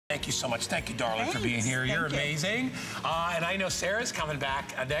Thank you so much. Thank you, darling, Thanks. for being here. You're Thank you. amazing. And I know Sarah's coming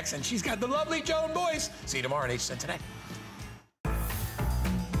back next, and she's got the lovely Joan Boyce. See you tomorrow on HSN Today.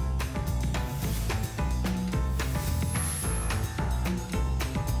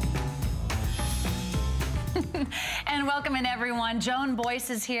 And welcome in, everyone. Joan Boyce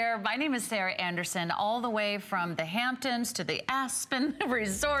is here. My name is Sarah Anderson, all the way from the Hamptons to the Aspen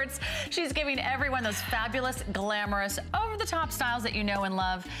resorts. She's giving everyone those fabulous, glamorous, over-the-top styles that you know and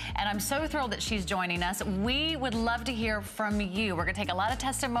love. And I'm so thrilled that she's joining us. We would love to hear from you. We're going to take a lot of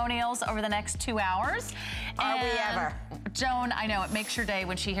testimonials over the next 2 hours. Are we ever? Joan, I know, it makes your day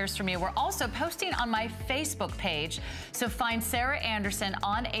when she hears from you. We're also posting on my Facebook page. So find Sarah Anderson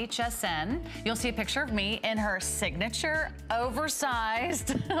on HSN. You'll see a picture of me in her signature,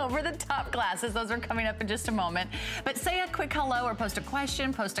 oversized, over-the-top glasses. Those are coming up in just a moment. But say a quick hello or post a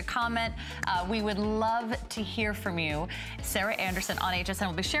question, post a comment. We would love to hear from you. Sarah Anderson on HSN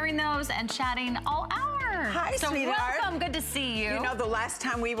will be sharing those and chatting all hour. Hi, so sweetheart. Welcome, good to see you. You know, the last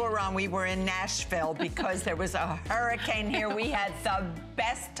time we were on, we were in Nashville because there was a hurricane here. We had the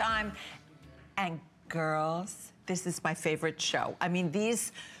best time. And girls, this is my favorite show. I mean,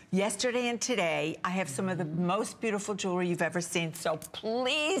 yesterday and today, I have some of the most beautiful jewelry you've ever seen, so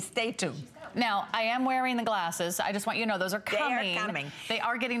please stay tuned. Now, I am wearing the glasses. I just want you to know those are coming. They are coming. They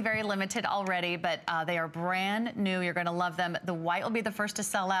are getting very limited already, but they are brand new. You're going to love them. The white will be the first to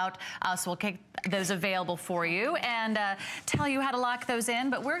sell out, so we'll keep those available for you and tell you how to lock those in.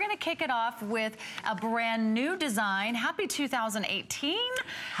 But we're going to kick it off with a brand new design. Happy 2018.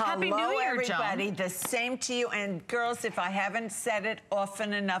 Happy New Year, everybody. Joan. The same to you. And girls, if I haven't said it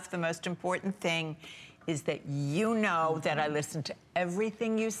often enough, the most important thing is that you know that I listen to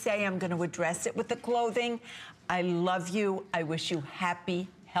everything you say. I'm going to address it with the clothing. I love you. I wish you happy,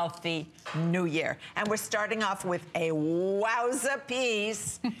 healthy New Year. And we're starting off with a wowza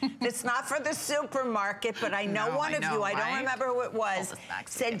piece. It's not for the supermarket, but I know one of you, I don't remember who it was,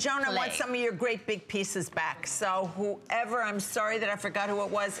 said, Joan, I want some of your great big pieces back. So whoever, I'm sorry that I forgot who it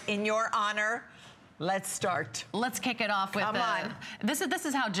was, in your honor, let's start. Let's kick it off with this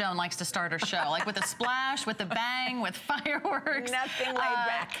is how Joan likes to start her show, like with a splash, with a bang, with fireworks. Nothing laid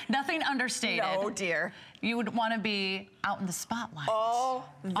back. Nothing understated. No, dear. You would want to be out in the spotlight.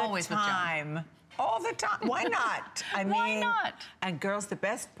 Always with Joan. All the time. Why not? I mean, why not? And girls, the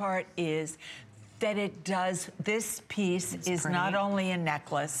best part is that this piece is pretty. Not only a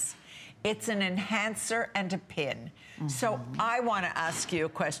necklace, it's an enhancer and a pin. So I want to ask you a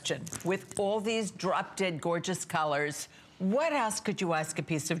question. With all these drop-dead gorgeous colors, what else could you ask a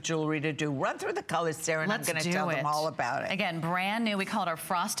piece of jewelry to do? Run through the colors, Sarah, and I'm going to tell them all about it. Again, brand new. We call it our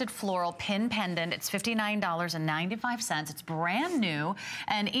Frosted Floral Pin Pendant. It's $59.95. It's brand new.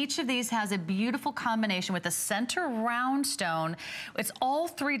 And each of these has a beautiful combination with the center round stone. It's all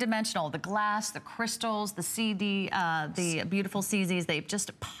three-dimensional. The glass, the crystals, the CD, the beautiful CZs, they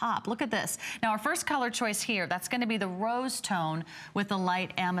just pop. Look at this. Now, our first color choice here, that's going to be the rose tone with the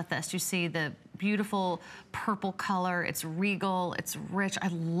light amethyst. You see the beautiful purple color. It's regal, it's rich. I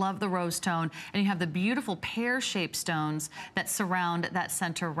love the rose tone. And you have the beautiful pear-shaped stones that surround that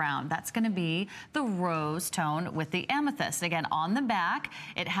center round. That's gonna be the rose tone with the amethyst. Again, on the back,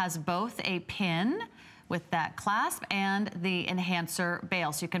 it has both a pin with that clasp and the enhancer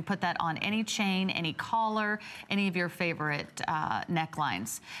bail. So you can put that on any chain, any collar, any of your favorite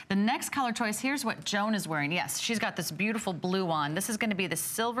necklines. The next color choice, here's what Joan is wearing. Yes, she's got this beautiful blue on. This is gonna be the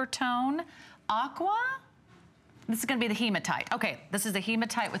silver tone, aqua. This is gonna be the hematite. Okay, this is the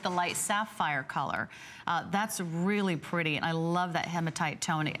hematite with the light sapphire color. That's really pretty, and I love that hematite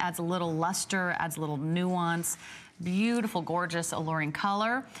tone. It adds a little luster, adds a little nuance. Beautiful, gorgeous, alluring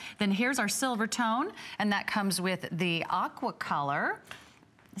color. Then here's our silver tone, and that comes with the aqua color.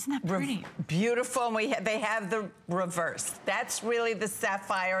 Isn't that pretty? Beautiful, and they have the reverse. That's really the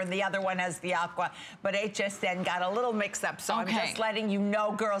sapphire, and the other one has the aqua. But HSN got a little mix-up, so I'm just letting you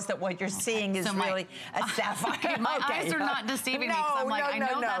know, girls, that what you're seeing is really a sapphire. My eyes are not deceiving me, because I'm like, I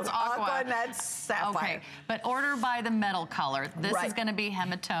know that's aqua. And that's sapphire. Okay, but order by the metal color. This is going to be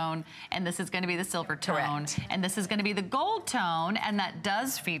hematone, and this is going to be the silver tone, and this is going to be the gold tone, and that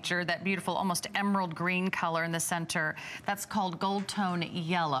does feature that beautiful, almost emerald green color in the center. That's called gold tone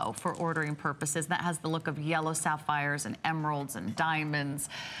yellow for ordering purposes. That has the look of yellow sapphires and emeralds and diamonds.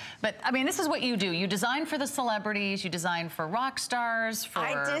 But I mean, this is what you do. You design for the celebrities, you design for rock stars, for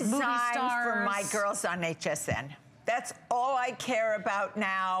movie stars. I design for my girls on HSN. That's all I care about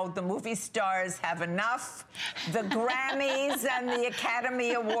now. The movie stars have enough. The Grammys and the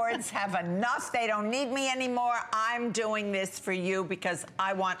Academy Awards have enough. They don't need me anymore. I'm doing this for you because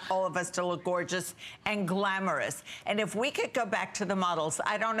I want all of us to look gorgeous and glamorous. And if we could go back to the models,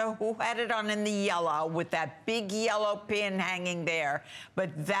 I don't know who had it on in the yellow with that big yellow pin hanging there, but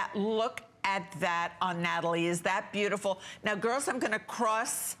that look at that on Natalie. Is that beautiful? Now, girls, I'm going to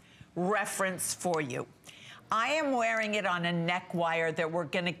cross-reference for you. I am wearing it on a neck wire that we're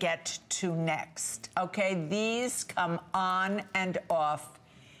going to get to next, okay? These come on and off,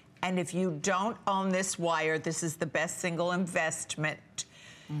 and if you don't own this wire, this is the best single investment.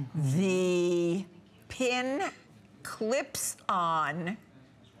 The pin clips on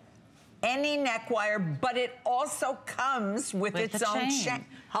any neck wire, but it also comes with its own chain.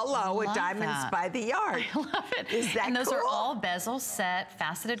 Hello, a Diamonds by the Yard. I love it. Is that And those cool? are all bezel set,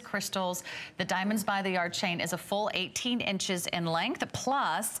 faceted crystals. The Diamonds by the Yard chain is a full 18 inches in length,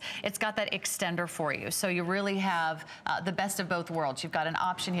 plus it's got that extender for you. So you really have the best of both worlds. You've got an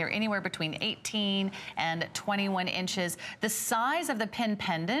option here anywhere between 18 and 21 inches. The size of the pin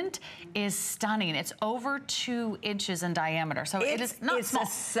pendant is stunning. It's over 2 inches in diameter. So it is not small.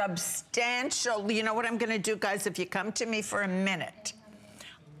 It's a substantial, you know what I'm gonna do, guys, if you come to me for a minute.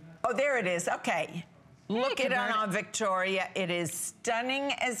 Oh, there it is. Okay. Look it on Victoria. It is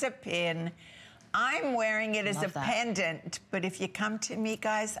stunning as a pin. I'm wearing it as a pendant, but if you come to me,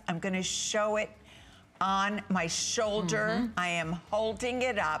 guys, I'm going to show it on my shoulder. I am holding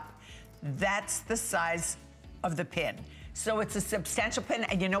it up. That's the size of the pin. So it's a substantial pin.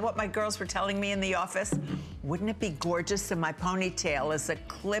 And you know what my girls were telling me in the office? Wouldn't it be gorgeous in my ponytail as a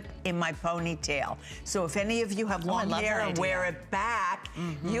clip in my ponytail? So if any of you have long hair and wear it back,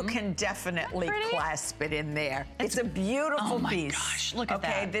 you can definitely clasp it in there. It's a beautiful piece. Gosh, look at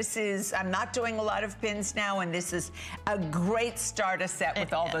that. Okay, this is, I'm not doing a lot of pins now, and this is a great starter set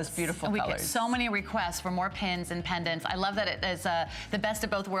with all those beautiful colors. We get so many requests for more pins and pendants. I love that it is the best of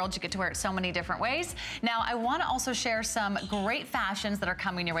both worlds. You get to wear it so many different ways. Now, I want to also share some great fashions that are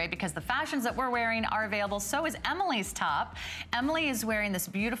coming your way, because the fashions that we're wearing are available. So is Emily's top. Emily is wearing this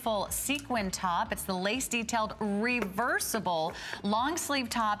beautiful sequin top. It's the lace detailed reversible long sleeve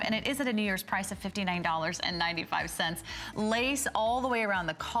top, and it is at a New Year's price of $59.95. Lace all the way around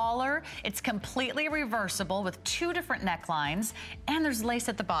the collar. It's completely reversible with 2 different necklines, and there's lace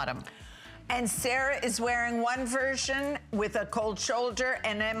at the bottom. And Sarah is wearing one version with a cold shoulder,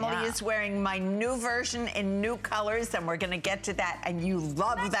 and Emily is wearing my new version in new colors, and we're gonna get to that. And you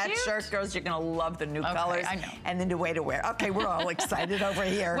love that shirt, girls. You're gonna love the new colors I know. and the new way to wear. Okay, we're all excited over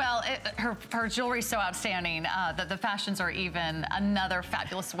here. Well, her jewelry's so outstanding that the fashions are even another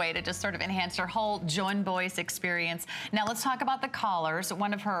fabulous way to just sort of enhance her whole Joan Boyce experience. Now let's talk about the collars.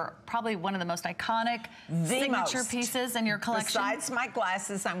 One of her, probably one of the most iconic signature pieces in your collection. Besides my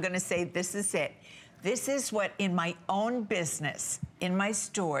glasses, I'm gonna say this is it. This is what, in my own business, in my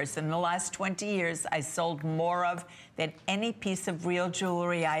stores, in the last 20 years, I sold more of than any piece of real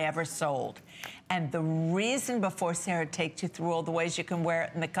jewelry I ever sold. And the reason, before Sarah takes you through all the ways you can wear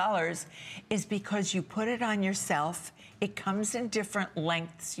it in the colors, is because you put it on yourself. It comes in different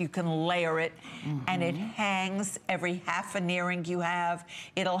lengths. You can layer it, and it hangs every half an earring you have.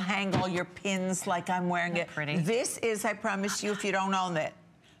 It'll hang all your pins like I'm wearing it. Pretty. This is, I promise you, if you don't own it,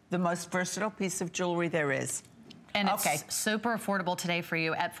 the most versatile piece of jewelry there is. And it's super affordable today for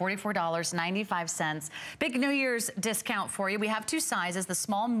you at $44.95. Big New Year's discount for you. We have 2 sizes. The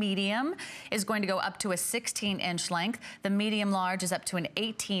small medium is going to go up to a 16-inch length. The medium large is up to an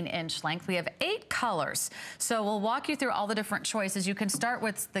 18-inch length. We have 8 colors. So we'll walk you through all the different choices. You can start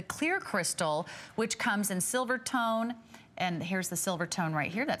with the clear crystal, which comes in silver tone. And here's the silver tone right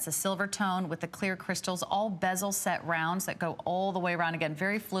here. That's a silver tone with the clear crystals, all bezel set rounds that go all the way around. Again,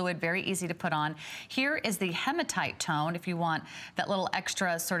 very fluid, very easy to put on. Here is the hematite tone if you want that little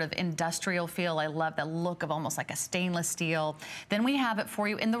extra sort of industrial feel. I love the look of almost like a stainless steel. Then we have it for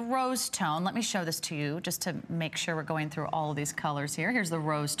you in the rose tone. Let me show this to you just to make sure we're going through all of these colors here. Here's the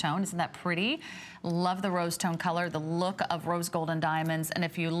rose tone. Isn't that pretty? Love the rose tone color, the look of rose gold and diamonds. And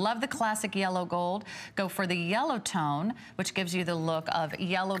if you love the classic yellow gold, go for the yellow tone, which gives you the look of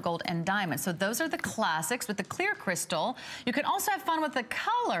yellow gold and diamonds. So those are the classics with the clear crystal. You can also have fun with the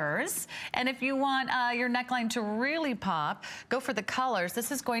colors. And if you want your neckline to really pop, go for the colors.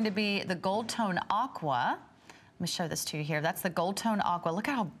 This is going to be the gold tone aqua. Let me show this to you here. That's the gold tone aqua. Look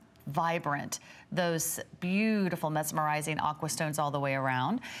at how vibrant those beautiful mesmerizing aqua stones all the way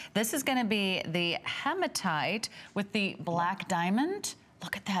around. This is going to be the hematite with the black diamond.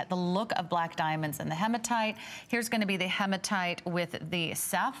 Look at that, the look of black diamonds and the hematite. Here's gonna be the hematite with the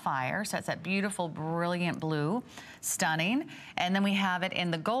sapphire. So it's that beautiful, brilliant blue, stunning. And then we have it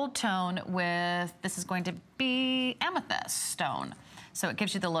in the gold tone with, this is going to be amethyst stone. So it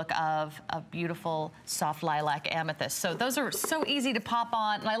gives you the look of a beautiful, soft lilac amethyst. So those are so easy to pop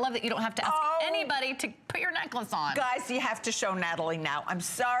on. And I love that you don't have to ask anybody to put your necklace on. Guys, you have to show Natalie now. I'm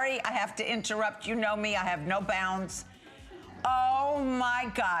sorry, I have to interrupt. You know me, I have no bounds. Oh my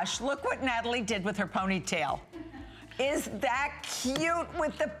gosh, look what Natalie did with her ponytail. Is that cute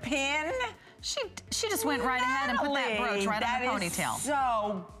with the pin? She just went right ahead and put that brooch right on her ponytail. That is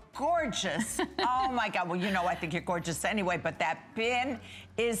so gorgeous. Oh my God, well, you know, I think you're gorgeous anyway, but that pin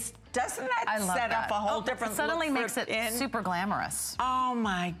is, doesn't that set up a whole different look? It suddenly makes it pin? super glamorous. Oh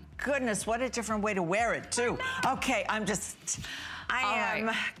my goodness, what a different way to wear it too. Okay, I am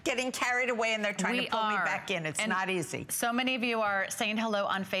getting carried away and they're trying to pull me back in. It's not easy. So many of you are saying hello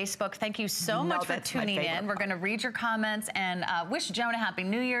on Facebook. Thank you so much for tuning in. We're going to read your comments and wish Joan a Happy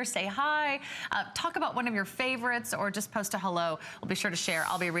New Year. Say hi. Talk about one of your favorites or just post a hello. We'll be sure to share.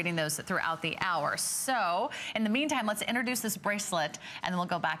 I'll be reading those throughout the hour. So in the meantime, let's introduce this bracelet and then we'll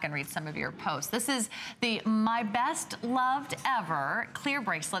go back and read some of your posts. This is the My Best Loved Ever clear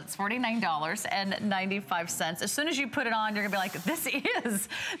bracelet. It's $49.95. As soon as you put it on, you're going to be like, this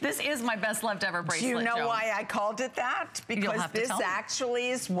is my best loved ever bracelet. Do you know Joan. why I called it that? Because this actually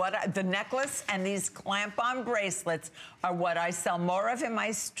is what the necklace and these clamp-on bracelets are what I sell more of in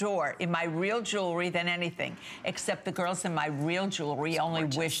my store, in my real jewelry than anything. Except the girls in my real jewelry only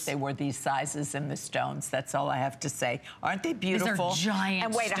wish they were these sizes in the stones. That's all I have to say. Aren't they beautiful? These are giant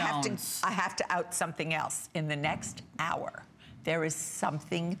and wait, stones. I have to out something else. In the next hour, there is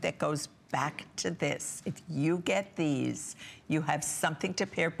something that goes back to this. If you get these, you have something to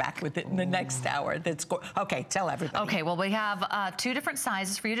pair back with it in the next hour. That's okay, tell everybody. Okay, well, we have 2 different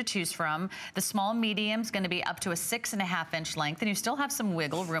sizes for you to choose from. The small medium is going to be up to a 6.5-inch length, and you still have some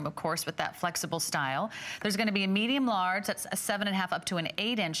wiggle room, of course, with that flexible style. There's going to be a medium large, that's a 7.5 up to an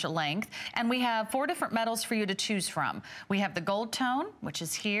 8-inch length, and we have 4 different metals for you to choose from. We have the gold tone, which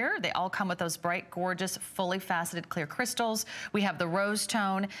is here. They all come with those bright, gorgeous, fully faceted clear crystals. We have the rose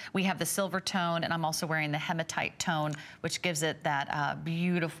tone, we have the silver tone, and I'm also wearing the hematite tone, which gives it that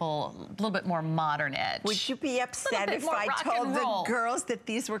beautiful, a little bit more modern edge. Would you be upset if I told the girls that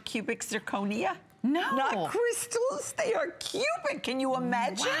these were cubic zirconia? No. Not crystals, they are cubic. Can you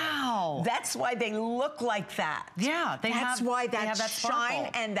imagine? Wow. That's why they look like that. Yeah, that's why that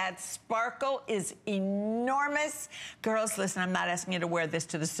shine and that sparkle is enormous. Girls, listen, I'm not asking you to wear this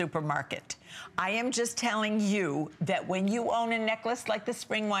to the supermarket. I am just telling you that when you own a necklace like the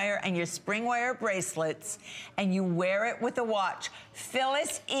spring wire and your spring wire bracelets and you wear it with a watch,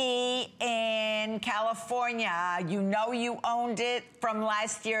 Phyllis E. in California, you know you owned it from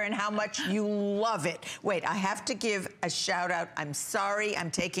last year and how much you love it. Wait, I have to give a shout out. I'm sorry,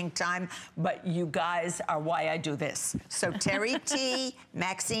 I'm taking time, but you guys are why I do this. So Terry T.,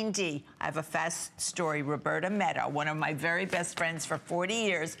 Maxine D. I have a fast story. Roberta Meta, one of my very best friends for 40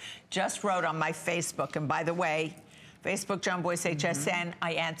 years, just wrote on my Facebook, and by the way, Facebook, Joan Boyce, HSN,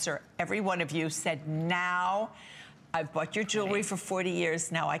 I answer every one of you, said now I've bought your jewelry for 40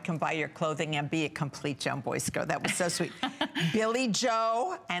 years. Now I can buy your clothing and be a complete Joan Boyce girl. That was so sweet. Billy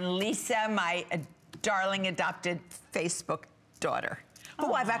Joe and Lisa, my darling adopted Facebook daughter,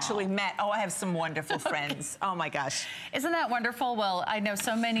 who I've actually met. Oh, I have some wonderful friends. Oh my gosh. Isn't that wonderful? Well, I know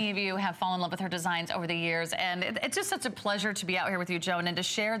so many of you have fallen in love with her designs over the years, and it's just such a pleasure to be out here with you, Joan, and to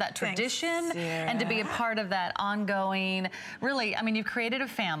share that tradition and to be a part of that ongoing, really, I mean, you've created a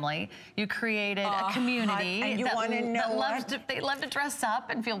family, you created a community and you want to know they love to dress up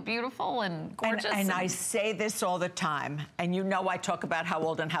and feel beautiful and gorgeous. And I say this all the time, and you know I talk about how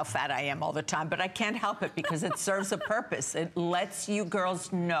old and how fat I am all the time, but I can't help it because it serves a purpose. It lets you girls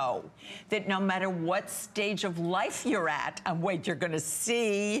know that no matter what stage of life you're at, and wait, you're gonna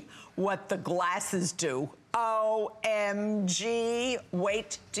see what the glasses do. OMG,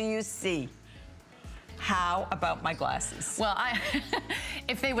 wait till you see. How about my glasses? Well,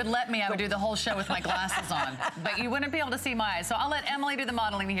 if they would let me, I would do the whole show with my glasses on, but you wouldn't be able to see my eyes. So I'll let Emily do the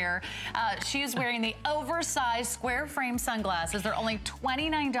modeling here. She is wearing the oversized square frame sunglasses. They're only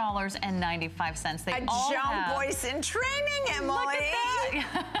 $29.95. They all Joan Boyce in training, Emily. Look at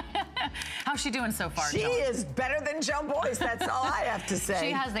that. How's she doing so far, She Joan? is better than Joan Boyce. That's all I have to say.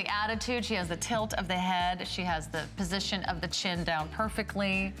 She has the attitude. She has the tilt of the head. She has the position of the chin down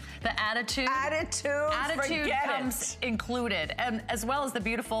perfectly. The attitude. Attitude comes included, and as well as the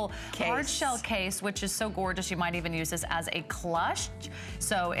beautiful hard shell case, which is so gorgeous. You might even use this as a clutch.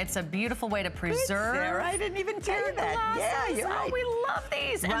 So it's a beautiful way to preserve. Sarah, I didn't even tell you that. Yeah, you're right. We love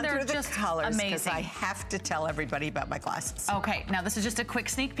these, Run and they're through just the colors, amazing. I have to tell everybody about my glasses. Okay, now this is just a quick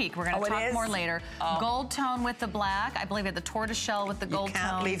sneak peek. We're going to talk more later. Gold tone with the black. I believe we have the tortoise shell with the gold tone. You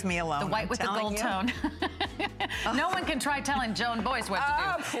can't leave me alone. The white with the gold tone. No one can try telling Joan Boyce what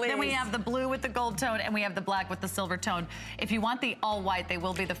to do. Please. Then we have the blue with the gold tone, and we have the black with the silver tone. If you want the all white, they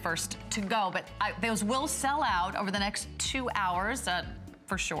will be the first to go, but those will sell out over the next 2 hours.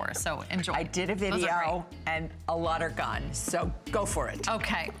 For sure, so enjoy. I did a video and a lot are gone, so go for it.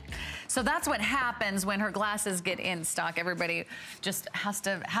 Okay, so that's what happens when her glasses get in stock. Everybody just has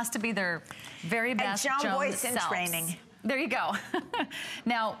to be their very best. And Joan Boyce in training. There you go.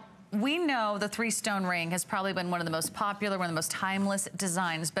 Now, we know the 3-stone ring has probably been one of the most popular, one of the most timeless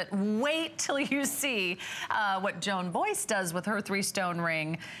designs, but wait till you see what Joan Boyce does with her 3-stone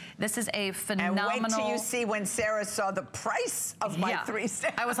ring. This is a phenomenal... And wait till you see when Sarah saw the price of my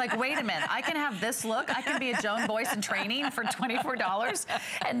 3-stone. I was like, wait a minute, I can have this look. I can be a Joan Boyce in training for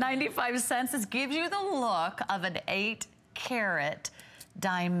 $24.95. This gives you the look of an 8-carat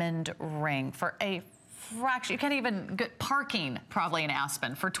diamond ring for a fraction. You can't even get parking probably in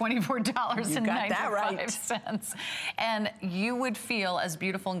Aspen for $24.95. And you would feel as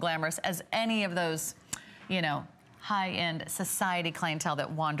beautiful and glamorous as any of those, you know, high-end society clientele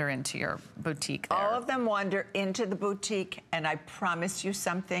that wander into your boutique there. All of them wander into the boutique, and I promise you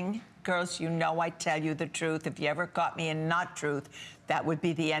something. Girls, you know I tell you the truth. If you ever caught me in not truth, that would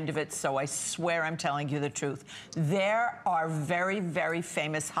be the end of it, so I swear I'm telling you the truth. There are very, very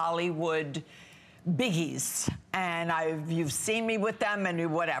famous Hollywood biggies, and you've seen me with them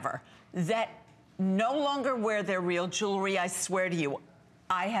and whatever, that no longer wear their real jewelry. I swear to you,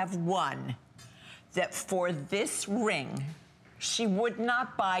 I have one that for this ring, she would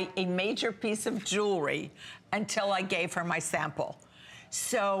not buy a major piece of jewelry until I gave her my sample.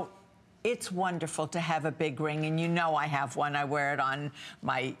 So it's wonderful to have a big ring, and you know I have one. I wear it on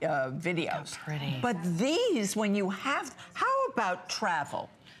my videos. How pretty. But these, when you have, how about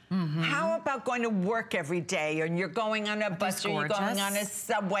travel? How about going to work every day, and you're going on a bus or you're going on a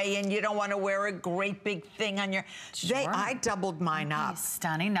subway and you don't want to wear a great big thing on your... I doubled mine up.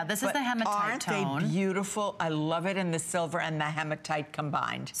 Stunning. Now, this is the hematite tone. Aren't they beautiful? I love it in the silver and the hematite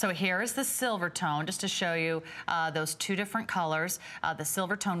combined. So here is the silver tone, just to show you those 2 different colors. The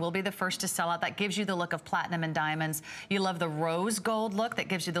silver tone will be the first to sell out. That gives you the look of platinum and diamonds. You love the rose gold look. That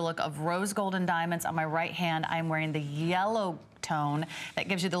gives you the look of rose gold and diamonds. On my right hand, I'm wearing the yellow tone that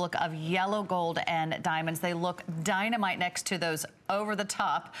gives you the look of yellow gold and diamonds. They look dynamite next to those over the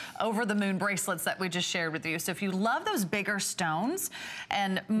top, over the moon bracelets that we just shared with you. So if you love those bigger stones,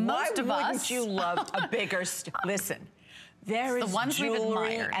 and most of us... Why wouldn't you love a bigger stone? Listen, there is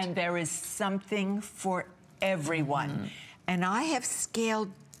jewelry and there is something for everyone. And I have scaled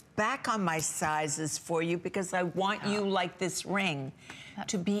back on my sizes for you because I want you, like this ring,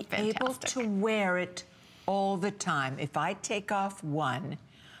 to be able to wear it all the time. If I take off one,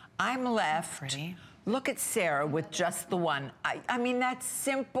 I'm left. Look at Sarah with just the one. I mean, that's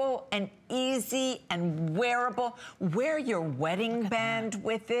simple and easy and wearable. Wear your wedding band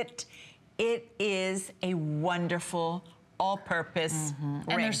with it. It is a wonderful all-purpose ring.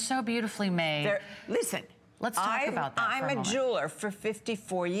 And they're so beautifully made. Listen, let's talk about that. I'm a jeweler for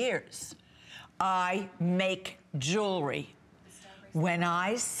 54 years. I make jewelry. When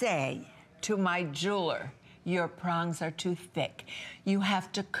I say to my jeweler, your prongs are too thick, you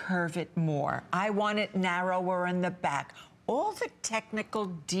have to curve it more, I want it narrower in the back. All the technical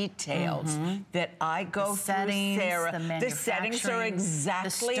details that I go through, Sarah, the settings are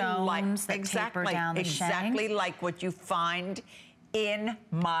exactly like what you find in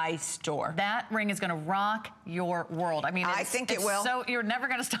my store. That ring is going to rock your world. I mean, I think it will. So you're never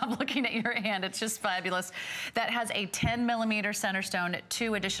going to stop looking at your hand. It's just fabulous. That has a 10mm center stone,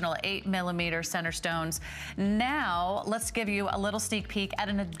 2 additional 8mm center stones. Now, let's give you a little sneak peek at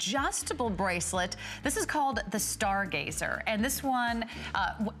an adjustable bracelet. This is called the Stargazer. And this one,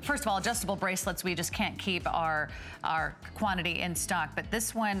 first of all, adjustable bracelets, we just can't keep our quantity in stock. But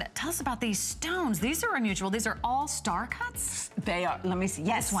this one, tell us about these stones. These are unusual. These are all star cuts? They are. Let me see.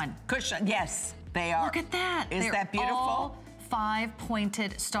 Yes. This one. Cushion. Yes, they are. Look at that. Is that beautiful? All 5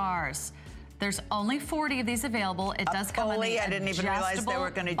 pointed stars. There's only 40 of these available. It does come in the I didn't even realize they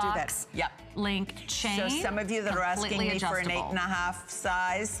were going to do that. Yep. Link chain. So some of you that are asking me for an 8.5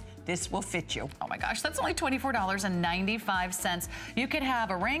 size, this will fit you. Oh my gosh, that's only $24.95. You could have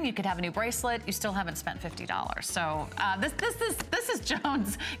a ring, you could have a new bracelet, you still haven't spent $50. So this is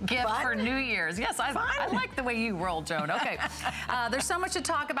Joan's gift for New Year's. Yes, I like the way you roll, Joan. Okay, there's so much to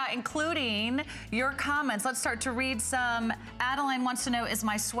talk about, including your comments. Let's start to read some. Adeline wants to know, is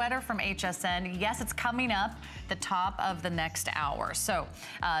my sweater from HSN? Yes, it's coming up the top of the next hour. So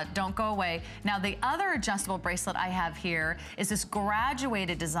don't go away. Now, the other adjustable bracelet I have here is this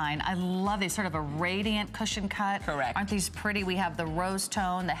graduated design. I love these, sort of a radiant cushion cut. Correct. Aren't these pretty? We have the rose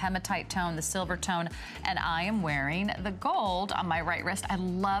tone, the hematite tone, the silver tone, and I am wearing the gold on my right wrist. I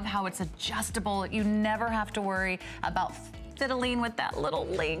love how it's adjustable. You never have to worry about fiddling with that little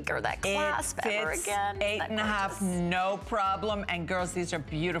link or that clasp ever again. 8.5, no problem. And girls, these are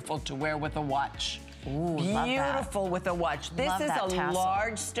beautiful to wear with a watch. Ooh, beautiful with a watch. This is a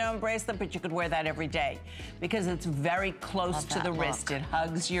large stone bracelet, but you could wear that every day because it's very close to the wrist. It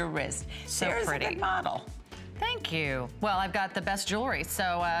hugs your wrist. So There's pretty. a good model. Thank you. Well, I've got the best jewelry,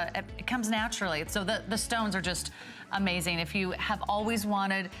 so it comes naturally. So the stones are just amazing. If you have always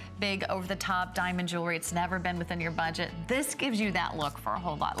wanted big over-the-top diamond jewelry, it's never been within your budget, this gives you that look for a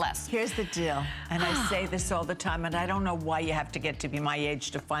whole lot less. Here's the deal, and I say this all the time, and I don't know why you have to get to be my age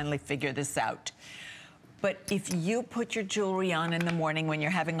to finally figure this out. But if you put your jewelry on in the morning when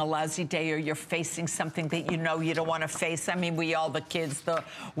you're having a lousy day or you're facing something that you know you don't want to face, I mean, we all, the kids, the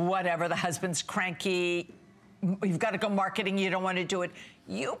whatever, the husband's cranky, you've got to go marketing, you don't want to do it.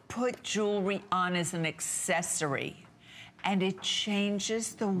 You put jewelry on as an accessory, and it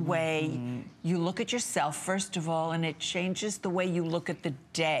changes the way you look at yourself, first of all, and it changes the way you look at the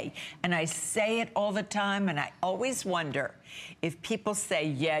day. And I say it all the time, and I always wonder if people say,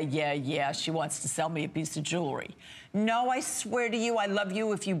 yeah, she wants to sell me a piece of jewelry. No, I swear to you, I love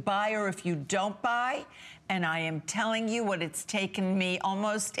you if you buy or if you don't buy. And I am telling you what it's taken me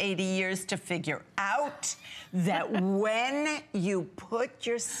almost 80 years to figure out, that when you put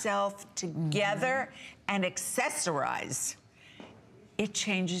yourself together and accessorize, it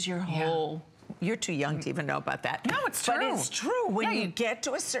changes your whole... You're too young to even know about that. No, it's true. But it's true. When you get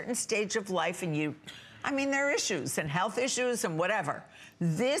to a certain stage of life and you... I mean, there are issues and health issues and whatever.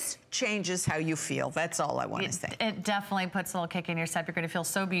 This changes how you feel. That's all I want to say. It definitely puts a little kick in your step. You're going to feel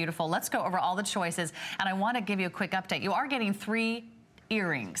so beautiful. Let's go over all the choices. And I want to give you a quick update. You are getting 3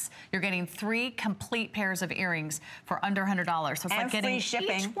 earrings. You're getting 3 complete pairs of earrings for under $100. So it's like getting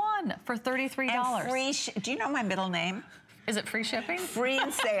each one for $33. And free do you know my middle name? Is it free shipping? Free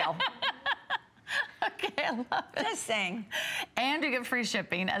and sale. Okay, I love it. Just saying. And you get free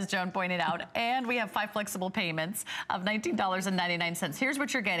shipping, as Joan pointed out. And we have 5 flexible payments of $19.99. Here's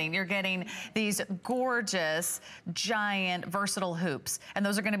what you're getting. You're getting these gorgeous, giant, versatile hoops. And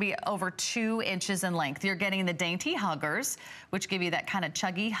those are going to be over 2 inches in length. You're getting the dainty huggers, which give you that kind of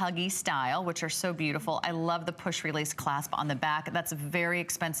chuggy, huggy style, which are so beautiful. I love the push-release clasp on the back. That's very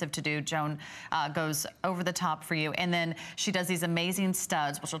expensive to do. Joan goes over the top for you. And then she does these amazing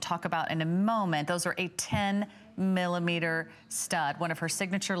studs, which we'll talk about in a moment. Those are a 10mm stud. One of her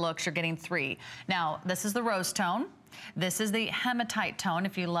signature looks. You're getting 3. Now, this is the rose tone. This is the hematite tone,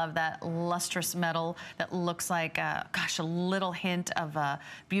 if you love that lustrous metal that looks like, gosh, a little hint of a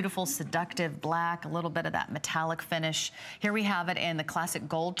beautiful, seductive black, a little bit of that metallic finish. Here we have it in the classic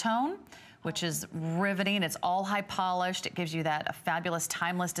gold tone, which is riveting. It's all high polished. It gives you that fabulous,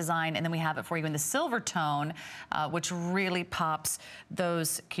 timeless design. And then we have it for you in the silver tone, which really pops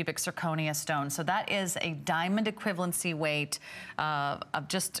those cubic zirconia stones. So that is a diamond equivalency weight of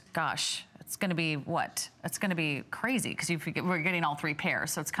just, gosh, it's going to be what? It's going to be crazy because we're getting all 3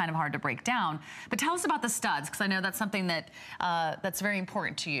 pairs, so it's kind of hard to break down. But tell us about the studs, because I know that's something that that's very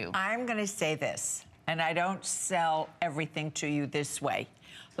important to you. I'm going to say this, and I don't sell everything to you this way.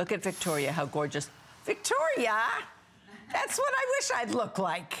 Look at Victoria, how gorgeous. Victoria, that's what I wish I'd look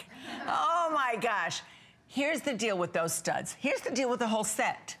like. Oh my gosh. Here's the deal with those studs. Here's the deal with the whole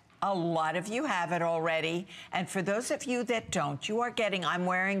set. A lot of you have it already. And for those of you that don't, you are getting, I'm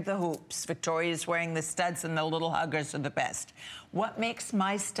wearing the hoops. Victoria's wearing the studs, and the little huggers are the best. What makes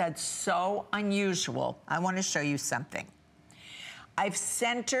my studs so unusual, I want to show you something. I've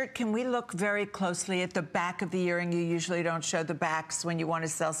centered, can we look very closely at the back of the earring? You usually don't show the backs when you want to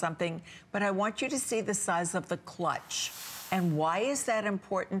sell something, but I want you to see the size of the clutch. And why is that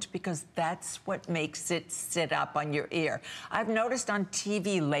important? Because that's what makes it sit up on your ear. I've noticed on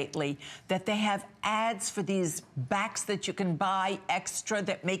TV lately that they have ads for these backs that you can buy extra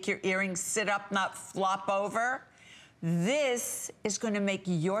that make your earrings sit up, not flop over. This is going to make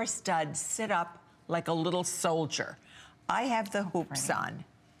your stud sit up like a little soldier. I have the hoops on.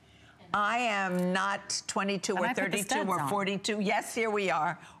 I am not 22 or 32 or 42. Yes, here we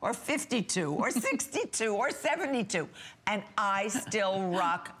are. Or 52 or 62 or 72. And I still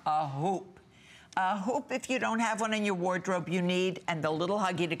rock a hoop. A hoop, if you don't have one in your wardrobe, you need, and the little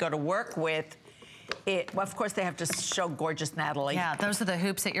huggy to go to work with. Well, of course, they have to show gorgeous Natalie. Yeah, those are the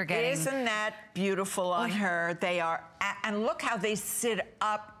hoops that you're getting. Isn't that beautiful on her? They are, and look how they sit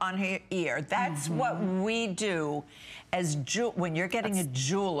up on her ear. That's what we do as when you're getting a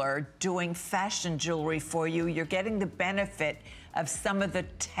jeweler doing fashion jewelry for you, you're getting the benefit of some of the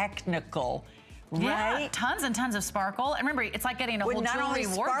technical. Right? Yeah, tons and tons of sparkle. And remember, it's like getting a whole not jewelry only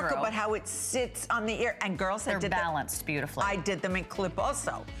wardrobe. sparkle, but how it sits on the ear. And girls, they're balanced beautifully. I did them in clip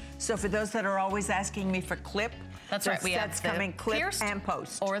also. So for those that are always asking me for clip, that's right. We have coming clip and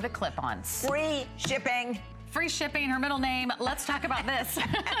post. Or the clip-ons. Free shipping. Free shipping, her middle name. Let's talk about this.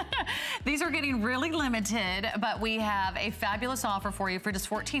 These are getting really limited, but we have a fabulous offer for you for just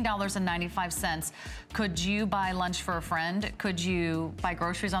 $14.95. Could you buy lunch for a friend? Could you buy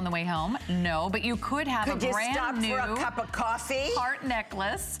groceries on the way home? No, but you could have a brand new for a cup of coffee? Heart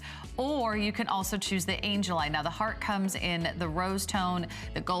necklace. Or you can also choose the Angel Eye. Now the heart comes in the rose tone,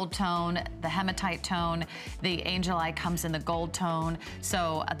 the gold tone, the hematite tone. The Angel Eye comes in the gold tone.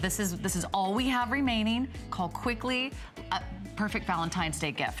 So this is all we have remaining. Call quickly. Perfect Valentine's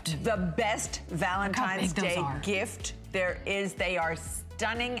Day gift. The best Valentine's Day gift there is. They are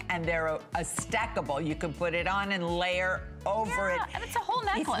stunning and they're a stackable. You can put it on and layer over it. And it's a whole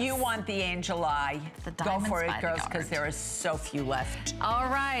necklace. If you want the Angel Eye, go for it, girls, because there are so few left. All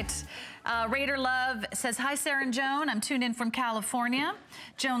right. Raider Love says, hi, Sarah and Joan. I'm tuned in from California.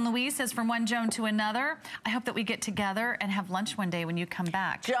 Joan Louise says, from one Joan to another. I hope that we get together and have lunch one day when you come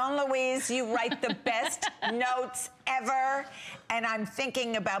back. Joan Louise, you write the best notes ever. And I'm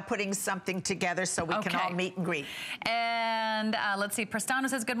thinking about putting something together so we can all meet and greet. And let's see. Prestano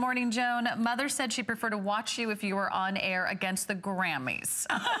says, good morning, Joan. Mother said she'd prefer to watch you if you were on air against the Grammys.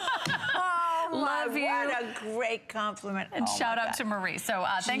 Love you. What a great compliment. And shout out to Marie. So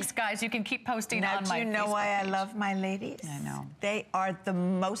thanks, guys. You can keep posting on my Facebook Do you know why I love my ladies? I know. They are the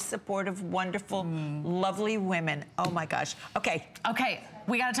most supportive, wonderful, lovely women. Oh, my gosh. Okay. Okay.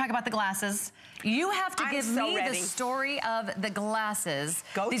 We got to talk about the glasses. You have to give me the story of the glasses.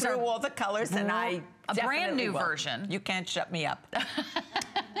 These through all the colors, and I a brand new version. You can't shut me up.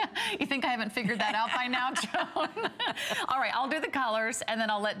 You think I haven't figured that out by now, Joan? All right, I'll do the colors, and then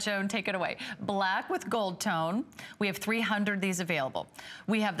I'll let Joan take it away. Black with gold tone. We have 300 of these available.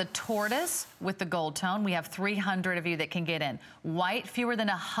 We have the tortoise with the gold tone. We have 300 of you that can get in. White, fewer than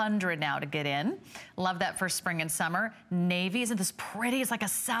 100 now to get in. Love that for spring and summer. Navy, isn't this pretty? It's like a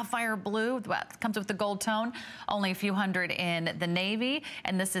sapphire blue. That comes with the gold tone. Only a few hundred in the navy.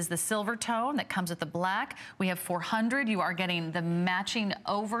 And this is the silver tone that comes with the black. We have 400. You are getting the matching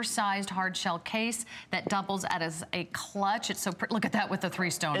oversized hard shell case that doubles as a clutch. It's so pretty. Look at that with the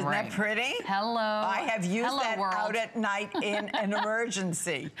 3-stone ring. Isn't that pretty? Hello. I have used that world. out at night in an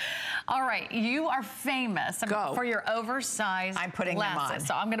emergency. All right, you are famous for your oversized glasses. Them on.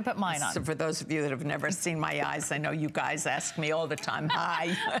 So I'm going to put mine on. So for those of you that have never seen my eyes, I know you guys ask me all the time.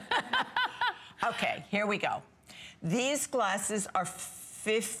 Hi. Okay, here we go. These glasses are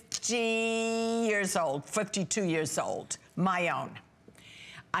 50 years old, 52 years old, my own.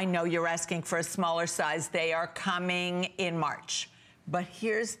 I know you're asking for a smaller size. They are coming in March. But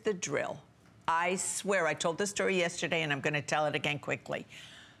here's the drill. I swear, I told this story yesterday, and I'm going to tell it again quickly.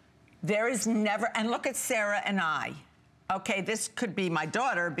 There is never, and look at Sarah and I. Okay, this could be my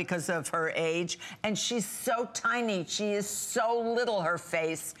daughter because of her age, and she's so tiny. She is so little, her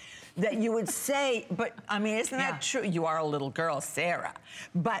face, that you would say, but, I mean, isn't that true? You are a little girl, Sarah.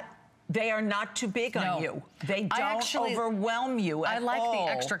 But they are not too big on you. They don't overwhelm you at all. I like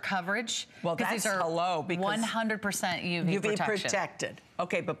the extra coverage. Well, that's these are because 100% UV protected.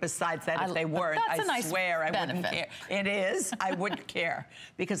 Okay, but besides that, if they weren't, I swear I wouldn't care. It is. I wouldn't care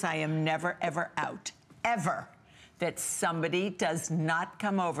because I am never, ever out, ever, that somebody does not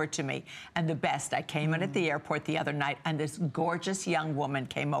come over to me. And the best, I came in at the airport the other night, and this gorgeous young woman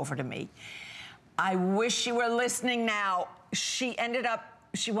came over to me. I wish she were listening now. She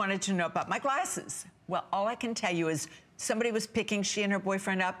wanted to know about my glasses. Well, all I can tell you is somebody was picking she and her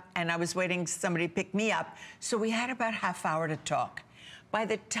boyfriend up, and I was waiting somebody to pick me up. So we had about half hour to talk. By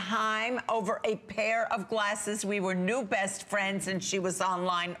the time over a pair of glasses, we were new best friends, and she was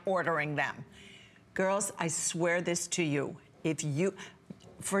online ordering them. Girls, I swear this to you.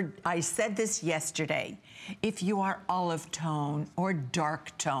 I said this yesterday. If you are olive tone or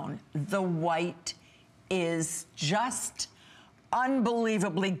dark tone, the white is just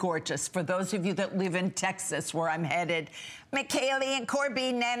unbelievably gorgeous. For those of you that live in Texas, where I'm headed, McKaylee and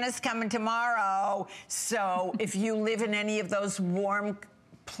Corby, Nana's coming tomorrow. So if you live in any of those warm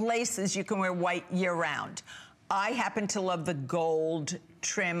places, you can wear white year-round. I happen to love the gold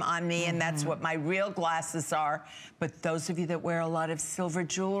trim on me, and that's what my real glasses are. But those of you that wear a lot of silver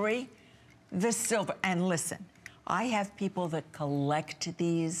jewelry, the silver. And listen, I have people that collect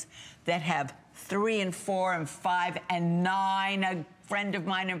these, that have 3 and 4 and 5 and 9. A friend of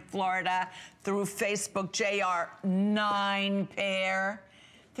mine in Florida, through Facebook, JR, 9 pair.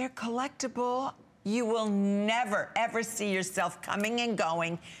 They're collectible. You will never, ever see yourself coming and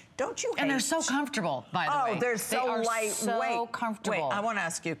going. Don't you hate? And they're so comfortable, by the way. Oh, they're so lightweight. So comfortable. Wait, I want to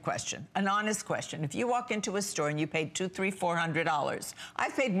ask you a question, an honest question. If you walk into a store and you paid $200, $300, $400,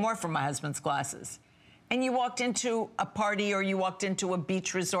 I've paid more for my husband's glasses, and you walked into a party or you walked into a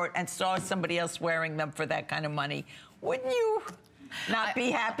beach resort and saw somebody else wearing them for that kind of money, wouldn't you not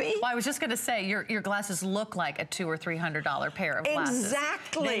be happy? Well, I was just going to say, your glasses look like a $200 or $300 pair of glasses.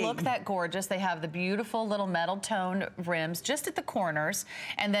 Exactly. They look that gorgeous. They have the beautiful little metal tone rims just at the corners,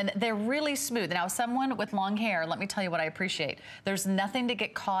 and then they're really smooth. Now, someone with long hair, let me tell you what I appreciate. There's nothing to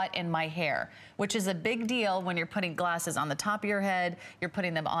get caught in my hair, which is a big deal when you're putting glasses on the top of your head. You're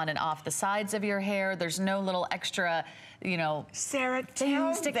putting them on and off the sides of your hair. There's no little extra, you know, Sarah,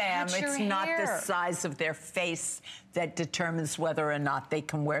 tell them it's not the size of their face that determines whether or not they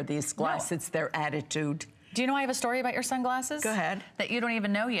can wear these glasses. No. It's their attitude. Do you know I have a story about your sunglasses? Go ahead. That you don't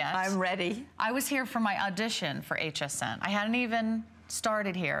even know yet. I'm ready. I was here for my audition for HSN. I hadn't even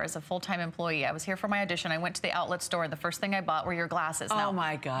started here as a full-time employee. I was here for my audition. I went to the outlet store, and the first thing I bought were your glasses. Oh, now,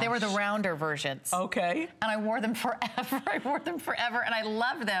 my gosh. They were the rounder versions. Okay. And I wore them forever. I wore them forever, and I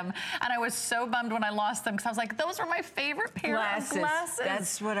loved them. And I was so bummed when I lost them, because I was like, those were my favorite pair of glasses.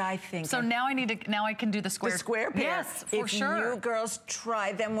 That's what I think. So now I can do the square. The square pair. Yes, for sure. If you girls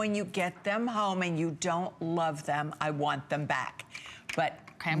try them when you get them home and you don't love them, I want them back. But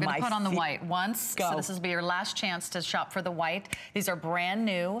okay, I'm going to put on the white once. Go. So this will be your last chance to shop for the white. These are brand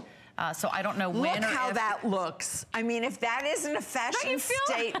new. So I don't know when Look how that looks. I mean, if that isn't a fashion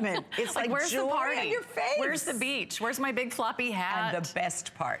statement, it's like where's jewelry the party? on your face. Where's the beach? Where's my big floppy hat? And the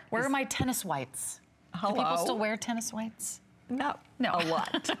best part. Where are my tennis whites? Hello? Do people still wear tennis whites? No. A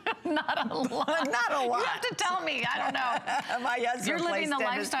lot. Not a lot. Not a lot. You have to tell me. I don't know. My husband You're living the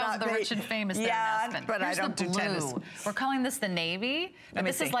lifestyle of the rich and famous there, Yeah, but Here's I don't do tennis. We're calling this the navy. But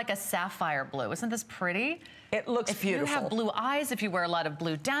this is like a sapphire blue. Isn't this pretty? It looks beautiful. If you have blue eyes, if you wear a lot of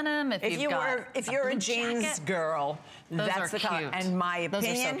blue denim, if you're a jeans girl, that's the color. And my opinion,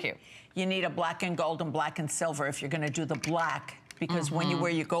 those are so cute. You need a black and gold and black and silver if you're going to do the black. Because when you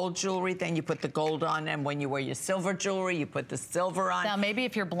wear your gold jewelry, then you put the gold on, and when you wear your silver jewelry, you put the silver on. Now, maybe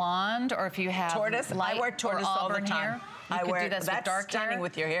if you're blonde or if you have tortoise, I wear tortoise all the time. I wear this with dark stunning hair.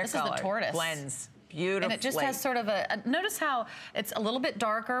 With your hair color. This is the tortoise. Blends beautifully. And it just has sort of a notice how it's a little bit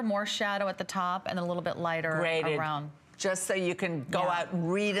darker, more shadow at the top, and a little bit lighter around. Just so you can go out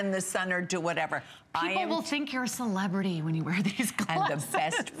and read in the sun or do whatever. People will think you're a celebrity when you wear these glasses. And the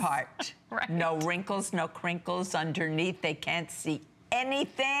best part, no wrinkles, no crinkles underneath. They can't see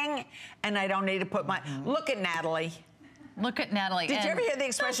anything, and I don't need to put my... Look at Natalie. Look at Natalie. Did you ever hear the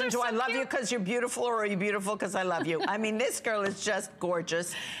expression, do I love you because you're beautiful, or are you beautiful because I love you? I mean, this girl is just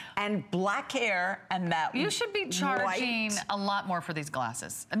gorgeous. And black hair and that You should be charging a lot more for these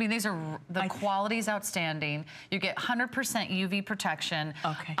glasses. I mean, these are, the quality's outstanding. You get 100% UV protection.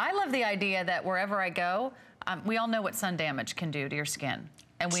 Okay. I love the idea that wherever I go, we all know what sun damage can do to your skin.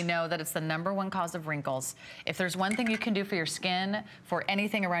 And we know that it's the #1 cause of wrinkles. If there's one thing you can do for your skin, for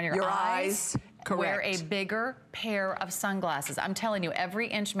anything around your eyes, wear a bigger pair of sunglasses. I'm telling you, every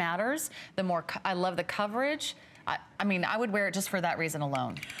inch matters. The more, I love the coverage. I mean, I would wear it just for that reason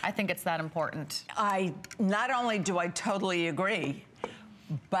alone. I think it's that important. Not only do I totally agree,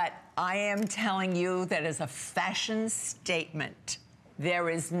 but I am telling you that as a fashion statement, there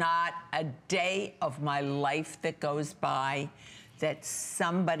is not a day of my life that goes by that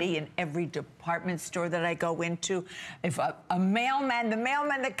somebody in every department store that I go into, if a mailman, the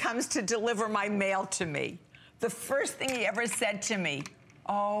mailman that comes to deliver my mail to me, the first thing he ever said to me,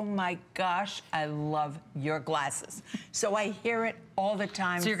 oh my gosh, I love your glasses. So I hear it all the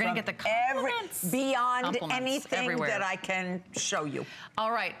time. So you're going to get the compliments. Beyond anything that I can show you.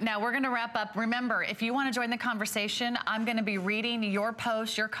 All right, now we're going to wrap up. Remember, if you want to join the conversation, I'm going to be reading your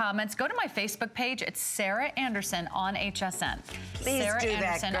posts, your comments. Go to my Facebook page. It's Sarah Anderson on HSN. Please Sarah do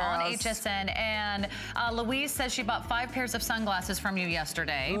Anderson that, on HSN. And Louise says she bought 5 pairs of sunglasses from you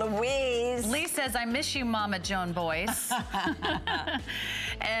yesterday. Louise. Lee says, I miss you, Mama Joan Boyce.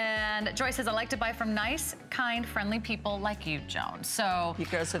 And Joy says, I like to buy from nice, kind, friendly people like you, Joan. So you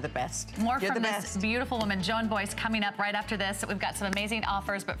girls are the best. More from this beautiful woman, Joan Boyce, coming up right after this. We've got some amazing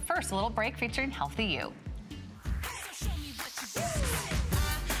offers, but first, a little break featuring Healthy You.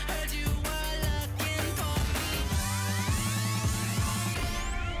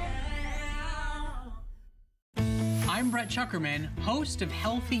 I'm Brett Chuckerman, host of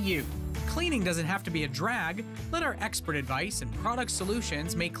Healthy You. Cleaning doesn't have to be a drag. Let our expert advice and product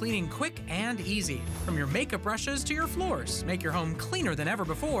solutions make cleaning quick and easy. From your makeup brushes to your floors, make your home cleaner than ever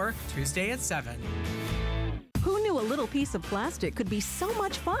before, Tuesday at 7. Who knew a little piece of plastic could be so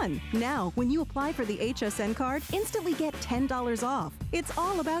much fun? Now, when you apply for the HSN card, instantly get $10 off. It's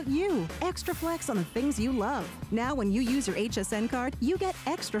all about you. Extra flex on the things you love. Now, when you use your HSN card, you get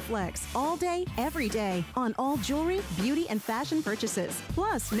extra flex all day, every day on all jewelry, beauty, and fashion purchases.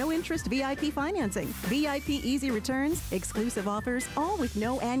 Plus, no interest VIP financing, VIP easy returns, exclusive offers, all with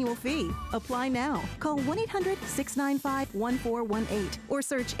no annual fee. Apply now. Call 1-800-695-1418 or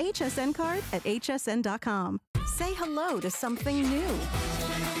search HSN card at hsn.com. Say hello to something new.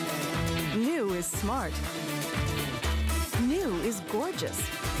 New is smart. New is gorgeous.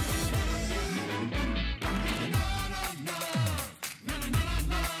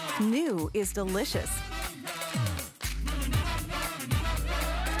 New is delicious.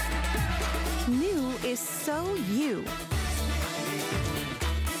 New is so you.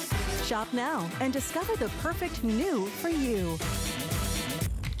 Shop now and discover the perfect new for you.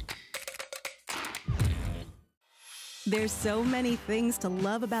 There's so many things to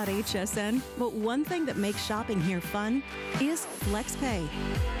love about HSN, but one thing that makes shopping here fun is FlexPay.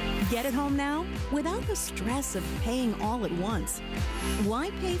 Get it home now without the stress of paying all at once. Why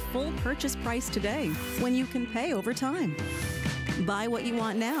pay full purchase price today when you can pay over time? Buy what you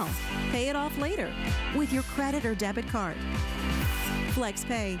want now, pay it off later with your credit or debit card.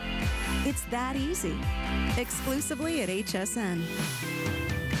 FlexPay. It's that easy. Exclusively at HSN.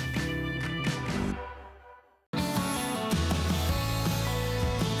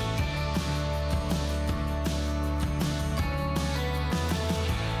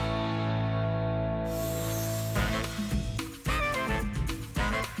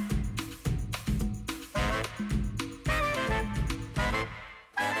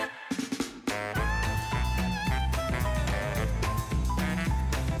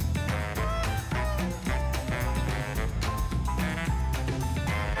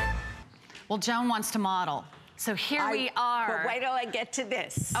 Well, Joan wants to model. So here we are. But wait till I get to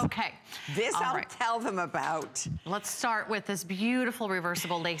this. Okay. This I'll tell them about. Let's start with this beautiful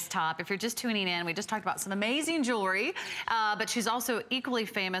reversible lace top. If you're just tuning in, we just talked about some amazing jewelry, but she's also equally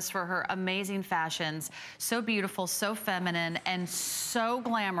famous for her amazing fashions. So beautiful, so feminine, and so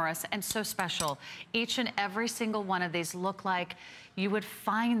glamorous, and so special. Each and every single one of these look like you would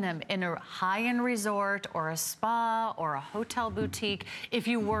find them in a high-end resort or a spa or a hotel boutique if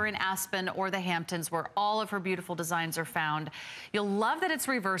you were in Aspen or the Hamptons, where all of her beautiful designs are found. You'll love that it's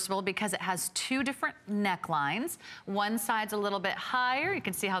reversible because it has two different necklines. One side's a little bit higher. You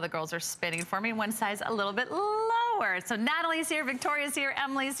can see how the girls are spinning for me. One side's a little bit lower. So Natalie's here, Victoria's here,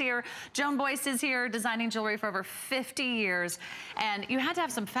 Emily's here, Joan Boyce is here, designing jewelry for over 50 years. And you had to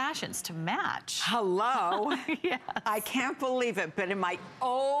have some fashions to match. Hello. Yes. I can't believe it, but in my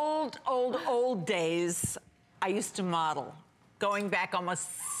old days, I used to model, going back almost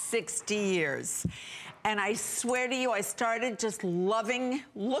 60 years. And I swear to you, I started just loving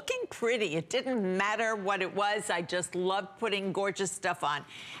looking pretty. It didn't matter what it was. I just loved putting gorgeous stuff on.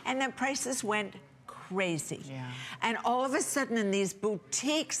 And then prices went crazy. Yeah. And all of a sudden in these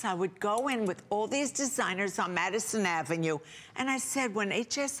boutiques, I would go in with all these designers on Madison Avenue. And I said, when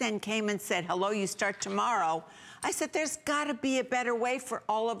HSN came and said, hello, you start tomorrow, I said, there's gotta be a better way for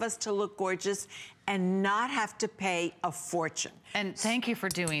all of us to look gorgeous and not have to pay a fortune. And thank you for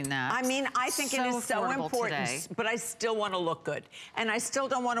doing that. I mean, I think it is so important, today. But I still want to look good. And I still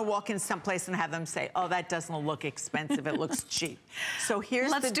don't want to walk in someplace and have them say, oh, that doesn't look expensive, it looks cheap. So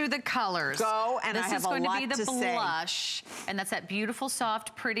let's do the colors. Go, and I have a lot to say. This is going to be the blush, and that's that beautiful,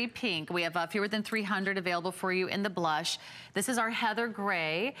 soft, pretty pink. We have fewer than 300 available for you in the blush. This is our heather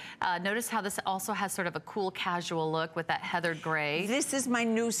gray. Notice how this also has sort of a cool, casual look with that heathered gray. This is my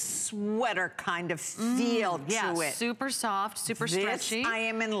new sweater kind of feel to it. Yeah, super soft, super stretchy. This I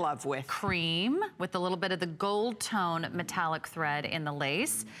am in love with. Cream with a little bit of the gold tone metallic thread in the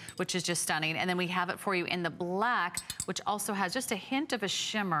lace, which is just stunning. And then we have it for you in the black, which also has just a hint of a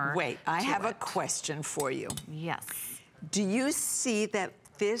shimmer. Wait, I have a question for you. Yes. Do you see that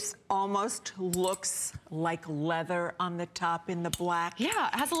this almost looks like leather on the top in the black? Yeah,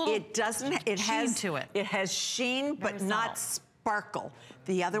 it has a little sheen to it. It has sheen, but not sparkle.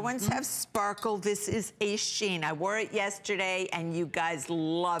 The other ones have sparkle. This is a sheen. I wore it yesterday and you guys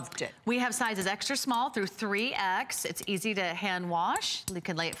loved it. We have sizes extra small through 3X. It's easy to hand wash. You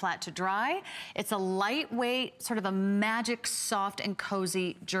can lay it flat to dry. It's a lightweight, sort of a magic, soft and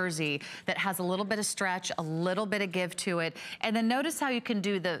cozy jersey that has a little bit of stretch, a little bit of give to it. And then notice how you can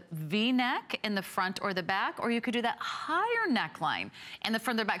do the V-neck in the front or the back, or you could do that higher neckline in the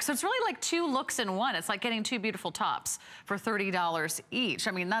front or the back. So it's really like 2 looks in one. It's like getting 2 beautiful tops for $30 each.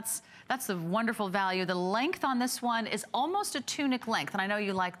 I mean, that's a wonderful value. The length on this one is almost a tunic length, and I know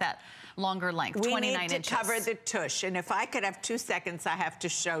you like that longer length, 29 inches. We need to cover the tush, and if I could have 2 seconds, I have to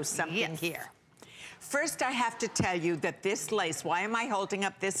show something here. First, I have to tell you that this lace, why am I holding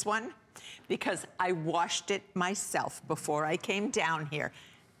up this one? Because I washed it myself before I came down here.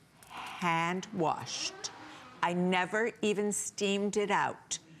 Hand washed. I never even steamed it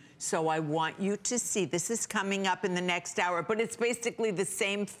out. So I want you to see, this is coming up in the next hour, but it's basically the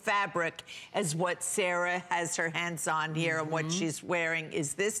same fabric as what Sarah has her hands on here, and what she's wearing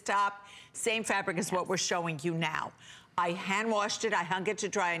is this top, same fabric as what we're showing you now. I hand washed it, I hung it to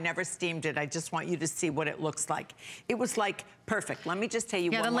dry, I never steamed it. I just want you to see what it looks like. It was like perfect. Let me just tell you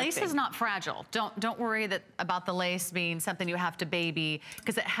one more thing. Yeah, the lace is not fragile. Don't worry about the lace being something you have to baby,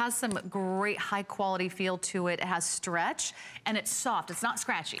 because it has some great high quality feel to it. It has stretch and it's soft, it's not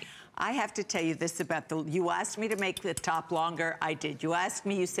scratchy. I have to tell you this about you asked me to make the top longer, I did. You asked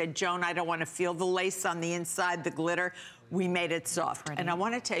me, you said, Joan, I don't want to feel the lace on the inside, the glitter. We made it soft. Pretty. And I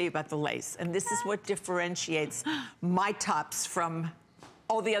want to tell you about the lace. And this is what differentiates my tops from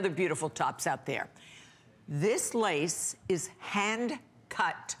all the other beautiful tops out there. This lace is hand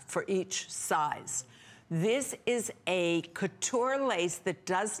cut for each size. This is a couture lace that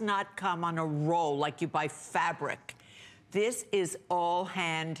does not come on a roll like you buy fabric. This is all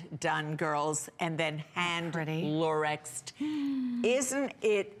hand done, girls, and then hand lurex. Isn't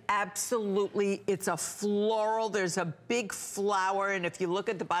it absolutely, it's a floral, there's a big flower, and if you look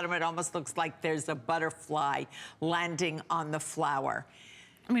at the bottom, it almost looks like there's a butterfly landing on the flower.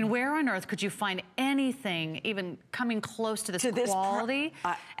 I mean, where on earth could you find anything even coming close to this quality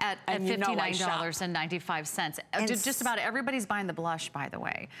at $59.95? Just about everybody's buying the blush, by the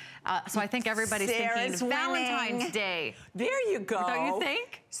way. So I think everybody's thinking Valentine's Day. There you go. Don't you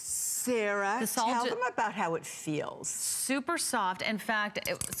think? Sarah, tell them about how it feels. Super soft. In fact,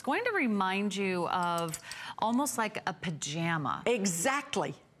 it's going to remind you of almost like a pajama.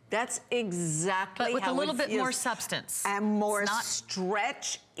 Exactly. That's exactly how it feels. But with a little bit more substance. And more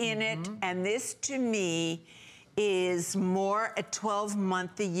stretch in it. And this, to me, is more a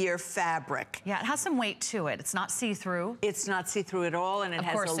 12-month-a-year fabric. Yeah, it has some weight to it. It's not see-through. It's not see-through at all, and it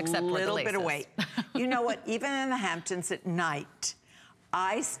has a little bit of weight. You know what? Even in the Hamptons at night,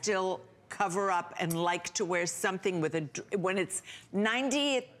 I still cover up and like to wear something with when it's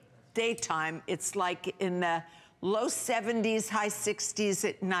 90 at daytime, it's like in the low 70s, high 60s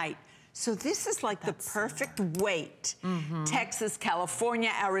at night. So this is like the perfect weight. Texas,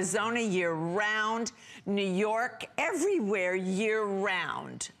 California, Arizona, year-round. New York, everywhere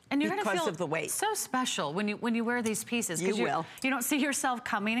year-round. And you're because of the weight. So special when you wear these pieces. You will. You don't see yourself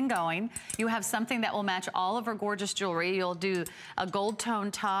coming and going. You have something that will match all of her gorgeous jewelry. You'll do a gold tone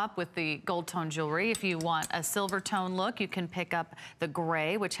top with the gold tone jewelry. If you want a silver tone look, you can pick up the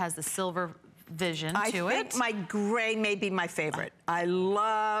gray, which has the silver vision to it. I think my gray may be my favorite. I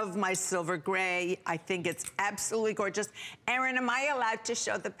love my silver gray. I think it's absolutely gorgeous. Erin, am I allowed to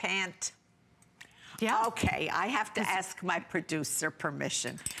show the pant? Yeah. Okay, I have to ask my producer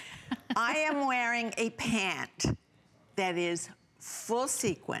permission. I am wearing a pant that is full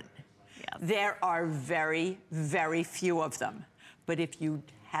sequin. Yes. There are very, very few of them. But if you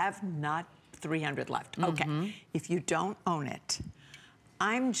have not 300 left, okay, if you don't own it,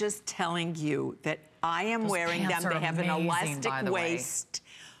 I'm just telling you that I am wearing them. They have an elastic waist.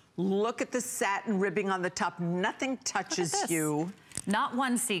 Look at the satin ribbing on the top. Nothing touches you. Not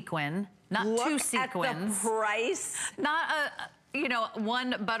one sequin, not two sequins. Look at the price. Not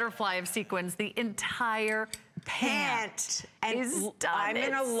one butterfly of sequins. The entire pant is done. I'm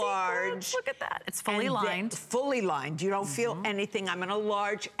in a large. Look at that. It's fully lined. Fully lined. You don't feel anything. I'm in a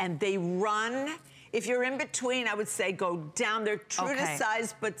large, and they run. If you're in between, I would say go down. They're true to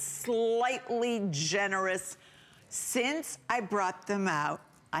size, but slightly generous. Since I brought them out,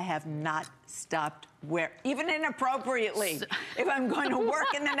 I have not stopped wearing, even inappropriately. If I'm going to work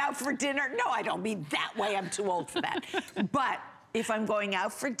and then out for dinner, no, I don't mean that way. I'm too old for that. But If I'm going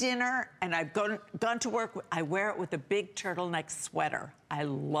out for dinner and I've gone to work, I wear it with a big turtleneck sweater. I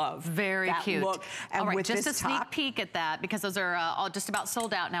love that cute. look. And all right, with just this a sneak top, peek at that, because those are all just about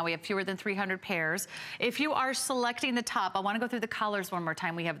sold out now. We have fewer than 300 pairs. If you are selecting the top, I want to go through the colors one more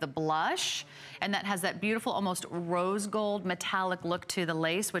time. We have the blush, and that has that beautiful, almost rose gold metallic look to the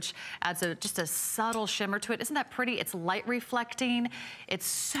lace, which adds just a subtle shimmer to it. Isn't that pretty? It's light reflecting. It's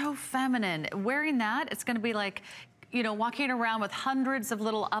so feminine. Wearing that, it's going to be like, you know, walking around with hundreds of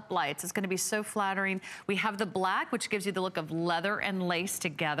little uplights. It's gonna be so flattering. We have the black, which gives you the look of leather and lace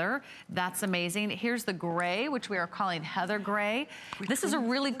together. That's amazing. Here's the gray, which we are calling heather gray. This is a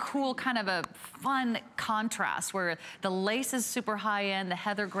really cool kind of a fun contrast where the lace is super high end, the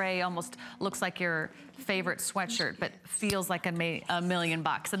heather gray almost looks like your favorite sweatshirt, but feels like a $1,000,000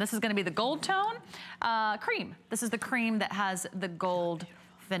 bucks. And this is gonna be the gold tone cream. This is the cream that has the gold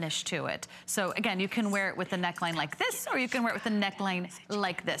finish to it. So again, you can wear it with a neckline like this, or you can wear it with a neckline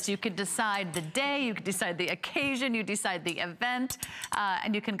like this. You could decide the day, you could decide the occasion, you decide the event,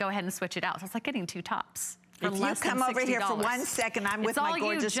 and you can go ahead and switch it out. So it's like getting two tops. If you come over here for 1 second, I'm with my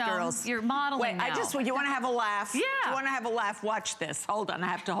gorgeous girls. You're modeling now. You want to have a laugh? Yeah. You want to have a laugh? Watch this. Hold on, I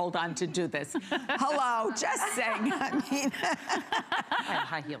have to hold on to do this. Hello, just saying. I mean, I have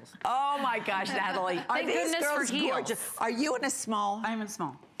high heels. Oh my gosh, Natalie. Are these girls gorgeous? Are you in a small? I'm in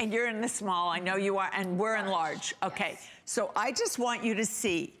small. And you're in the small, I know you are, and we're in large. Okay, so I just want you to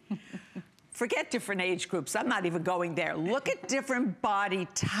see. Forget different age groups. I'm not even going there. Look at different body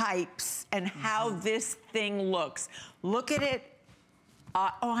types and how this thing looks. Look at it.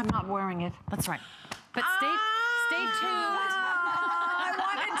 Oh, I'm not wearing it. That's right. But stay tuned. I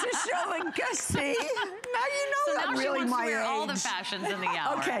wanted to show the see. Now you know so I'm now really she wants my to wear age. all the fashions in the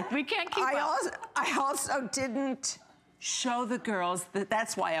hour. Okay. We can't keep up. I also didn't show the girls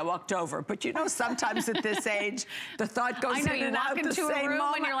that's why I walked over. But you know, sometimes at this age, the thought goes in and out the same moment. I know, you walk into a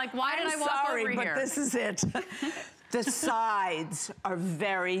room and you're like, why did I walk over here? Sorry, but this is it. The sides are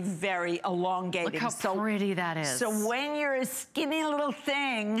very, very elongated. Look how pretty that is. So when you're a skinny little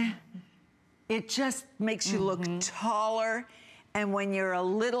thing, it just makes you look taller. And when you're a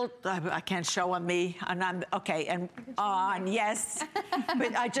little, I can't show on me, and I'm, okay, and on, yes.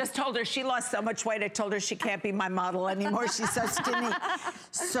 But I just told her she lost so much weight, I told her she can't be my model anymore. She's so skinny.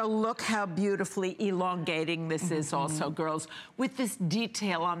 So look how beautifully elongating this is also, girls, with this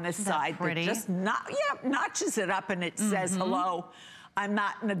detail on this side that just notches it up and it says, hello. I'm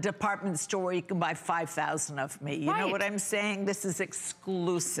not in a department store where you can buy 5,000 of me. You know what I'm saying? This is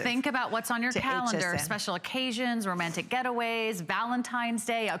exclusive. Think about what's on your calendar. HSN. Special occasions, romantic getaways, Valentine's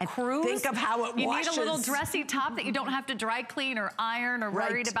Day, a cruise. Think of how it washes. You need a little dressy top that you don't have to dry clean or iron or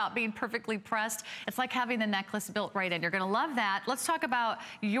worried about being perfectly pressed. It's like having the necklace built right in. You're gonna love that. Let's talk about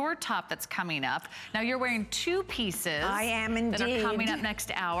your top that's coming up. Now you're wearing two pieces. I am indeed. That are coming up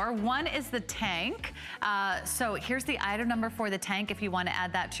next hour. One is the tank. So here's the item number for the tank if you want to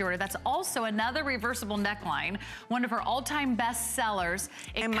add that to your order. That's also another reversible neckline, one of her all-time best sellers.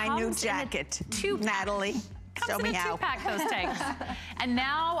 And my new jacket, Natalie. Show me how. Two-pack those tanks. And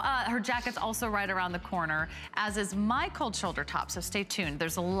now her jacket's also right around the corner, as is my cold shoulder top, so stay tuned.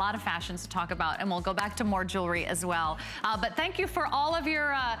 There's a lot of fashions to talk about, and we'll go back to more jewelry as well. But thank you for all of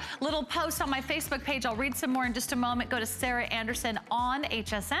your little posts on my Facebook page. I'll read some more in just a moment. Go to Sarah Anderson on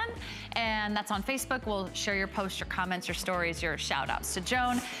HSN, and that's on Facebook. We'll share your posts, your comments, your stories, your shout-outs to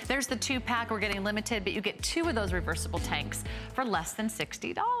Joan. There's the two-pack. We're getting limited, but you get two of those reversible tanks for less than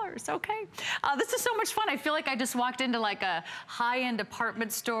 $60, okay? This is so much fun. I feel like I just walked into like a high-end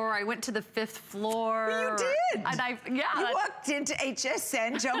apartment store. I went to the 5th floor. Well, you did. And you walked into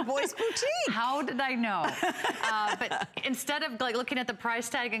HSN, Joan Boyce Boutique. How did I know? But instead of like looking at the price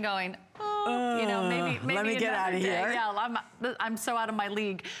tag and going, oh, you know, maybe let me get out of here. Yeah, I'm so out of my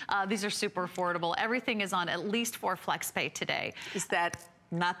league. These are super affordable. Everything is on at least 4 FlexPay today. Is that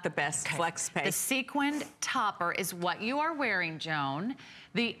not the best FlexPay? The sequined topper is what you are wearing, Joan.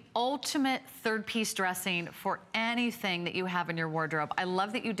 The ultimate third-piece dressing for anything that you have in your wardrobe. I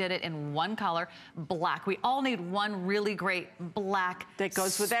love that you did it in one color, black. We all need one really great black that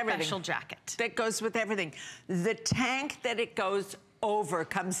goes with everything. Special jacket. That goes with everything. The tank that it goes over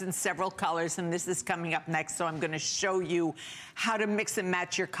comes in several colors, and this is coming up next, so I'm going to show you how to mix and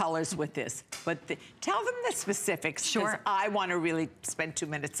match your colors with this. But tell them the specifics, because I want to really spend 2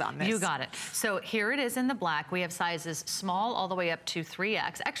 minutes on this. You got it. So here it is in the black. We have sizes small all the way up to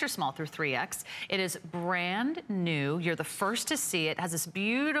 3X, extra small through 3X. It is brand new. You're the first to see it. It has this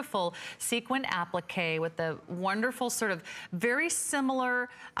beautiful sequined applique with the wonderful sort of very similar,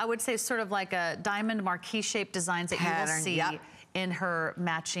 I would say sort of like a diamond marquee shaped designs that you will see in her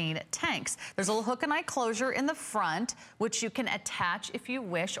matching tanks. There's a little hook and eye closure in the front, which you can attach if you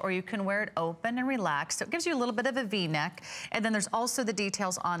wish, or you can wear it open and relaxed. So it gives you a little bit of a V-neck. And then there's also the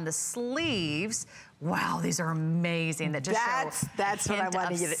details on the sleeves. Wow, these are amazing. That just that's what I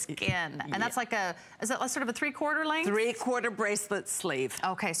wanted you to skin. And that's like a, is that sort of a 3/4 length? 3/4 bracelet sleeve.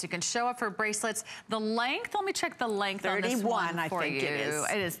 Okay, so you can show up for bracelets. The length, let me check the length on this one for you. 31, I think it is.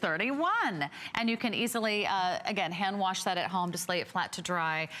 It is 31. And you can easily, again, hand wash that at home, just lay it flat to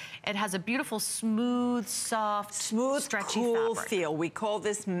dry. It has a beautiful, smooth, soft, stretchy cool fabric. feel. We call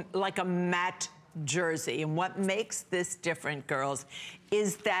this like a matte jersey. And what makes this different, girls,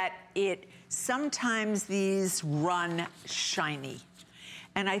 is that sometimes these run shiny.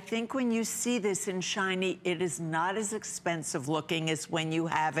 And I think when you see this in shiny, it is not as expensive looking as when you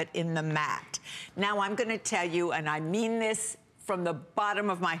have it in the matte. Now, I'm gonna tell you, and I mean this from the bottom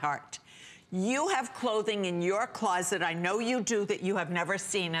of my heart, you have clothing in your closet, I know you do, that you have never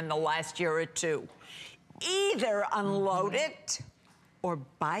seen in the last year or two. Either unload it or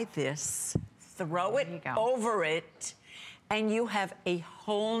buy this, throw it over it, and you have a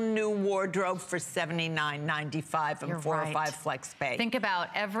whole new wardrobe for $79.95 and 4 or 5 flex pay. Think about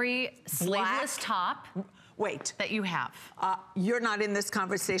every sleeveless top that you have. You're not in this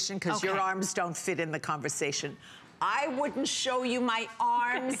conversation because your arms don't fit in the conversation. I wouldn't show you my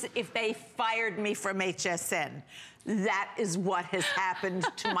arms if they fired me from HSN. That is what has happened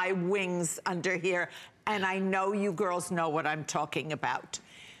to my wings under here. And I know you girls know what I'm talking about.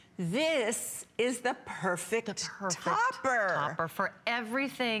 This is the perfect topper for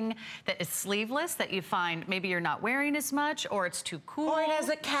everything that is sleeveless that you find maybe you're not wearing as much, or it's too cool. Or it has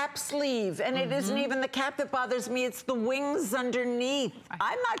a cap sleeve, and it isn't even the cap that bothers me, it's the wings underneath.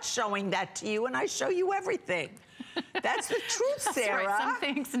 I'm not showing that to you, and I show you everything. That's the truth, Sarah. Right. Some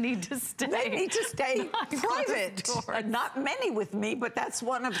things need to stay. They need to stay private. Not many with me, but that's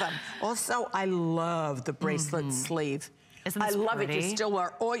one of them. Also, I love the bracelet sleeve. Isn't this pretty? It. You still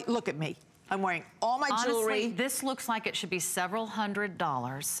wear, look at me. I'm wearing all my jewelry. Honestly, this looks like it should be several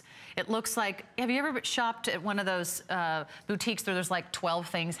 $100s. It looks like, have you ever shopped at one of those boutiques where there's like 12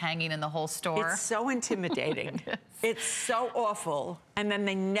 things hanging in the whole store? It's so intimidating. It's so awful. And then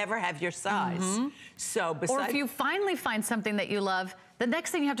they never have your size. So besides, or if you finally find something that you love, the next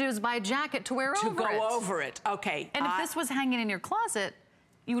thing you have to do is buy a jacket to wear over it. To go over it, okay. And if this was hanging in your closet,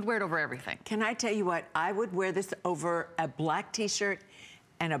 you would wear it over everything. Can I tell you what? I would wear this over a black t-shirt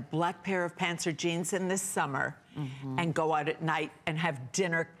and a black pair of pants or jeans in this summer and go out at night and have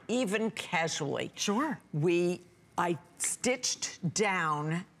dinner, even casually. Sure. I stitched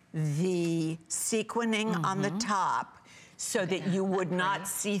down the sequining on the top so that you would not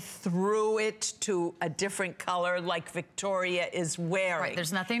see through it to a different color like Victoria is wearing. Right,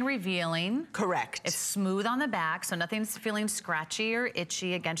 there's nothing revealing. Correct. It's smooth on the back, so nothing's feeling scratchy or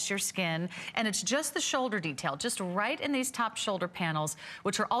itchy against your skin. And it's just the shoulder detail, just right in these top shoulder panels,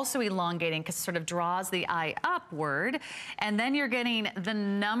 which are also elongating because it sort of draws the eye upward. And then you're getting the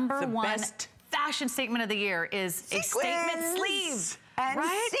number one fashion statement of the year is a statement sleeve. And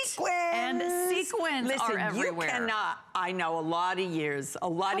sequins. And sequins are everywhere. You cannot, I know a lot of years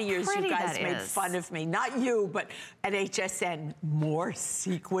you guys made fun of me. Not you, but at HSN, more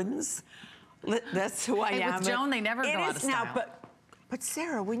sequins. That's who I am. With Joan, they never go out of style. Now, but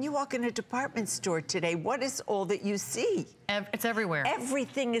Sarah, when you walk in a department store today, what is all that you see? It's everywhere.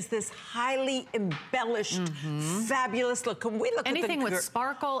 Everything is this highly embellished, fabulous look. Can we look at anything with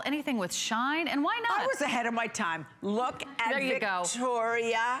sparkle, anything with shine, and why not? I was ahead of my time. Look at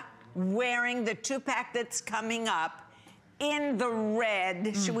Victoria wearing the 2-pack that's coming up in the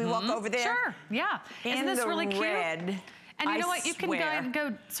red. Should we walk over there? Sure, yeah. Isn't this really cute? Red. And you know what? You can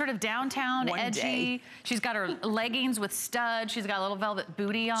go sort of downtown, edgy. She's got her leggings with studs. She's got a little velvet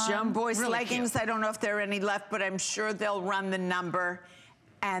booty on. Joan Boyce leggings. I don't know if there are any left, but I'm sure they'll run the number.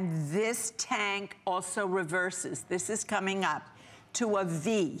 And this tank also reverses. This is coming up to a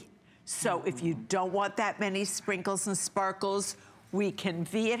V. So if you don't want that many sprinkles and sparkles, we can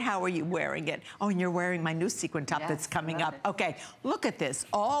V it. How are you wearing it? Oh, and you're wearing my new sequin top that's coming up. Okay, look at this.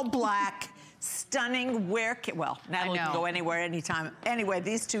 All black. Stunning. Well, Natalie can go anywhere, anytime. Anyway,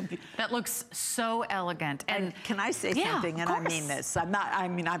 these two. That looks so elegant. And can I say something? And I mean this.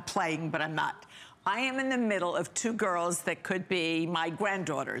 I'm playing, but I'm not. I am in the middle of 2 girls that could be my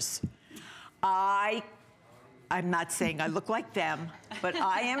granddaughters. I'm not saying I look like them, but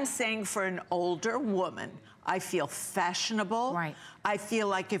I am saying for an older woman, I feel fashionable. Right. I feel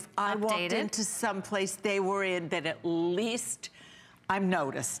like if I walked into some place they were in, that at least I'm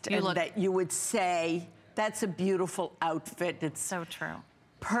noticed, and that you would say, that's a beautiful outfit. It's so true.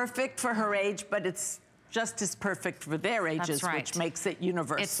 Perfect for her age, but it's just as perfect for their ages, which makes it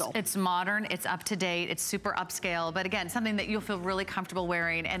universal. It's modern, it's up to date, it's super upscale, but again, something that you'll feel really comfortable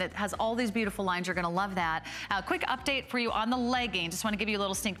wearing, and it has all these beautiful lines. You're gonna love that. Quick update for you on the leggings. Just wanna give you a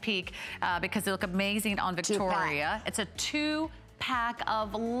little sneak peek because they look amazing on Victoria. It's a 2-pack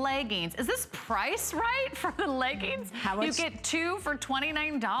of leggings. Is this price right for the leggings? How much? You get 2 for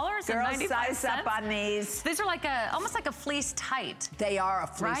 $29.95. Girls, size up on these. These are like almost like a fleece tight. They are a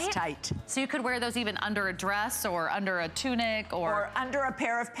fleece tight. So you could wear those even under a dress or under a tunic or under a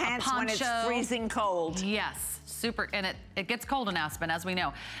pair of pants when it's freezing cold. Yes. Super, and it gets cold in Aspen, as we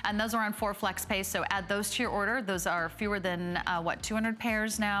know. And those are on 4 flex pay, so add those to your order. Those are fewer than, 200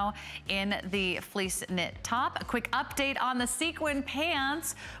 pairs now in the fleece knit top. A quick update on the sequin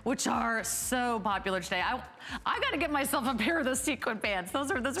pants, which are so popular today. I gotta get myself a pair of those sequin pants.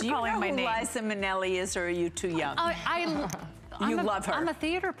 Those are calling my name. Do you know who Liza Minnelli is, or are you too young? You love her. I'm a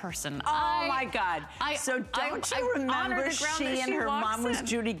theater person. Oh my God. So don't you remember she and her mom was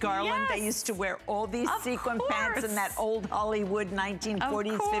Judy Garland? Yes. They used to wear all these sequin pants in that old Hollywood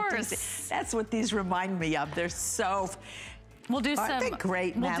 1940s, 50s. That's what these remind me of. They're so... We'll do some. Aren't they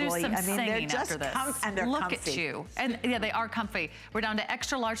great, Natalie? Do some I mean, they're just after this. And they're Look comfy. at you. And yeah, they are comfy. We're down to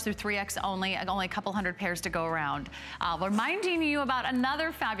extra large through 3X only a couple hundred pairs to go around. Reminding you about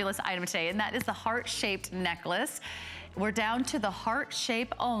another fabulous item today, and that is the heart-shaped necklace. We're down to the heart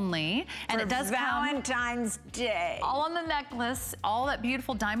shape only. And it does Valentine's Day. All on the necklace, all that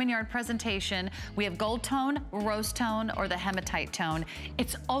beautiful diamond yard presentation. We have gold tone, rose tone, or the hematite tone.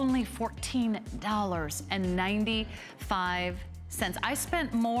 It's only $14.95. I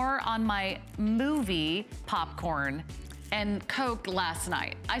spent more on my movie popcorn and Coke last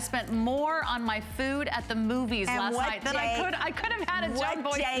night. I spent more on my food at the movies last night than I could have had a Joan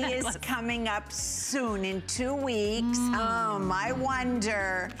Boyce necklace. What day is coming up soon? In 2 weeks? I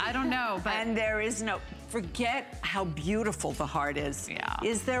wonder. I don't know, but. And there is no, forget how beautiful the heart is. Yeah.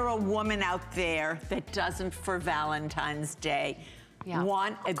 Is there a woman out there that doesn't, for Valentine's Day,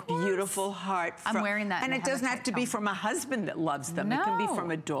 want a beautiful heart? I'm wearing that. And it doesn't have to be from a husband that loves them. It can be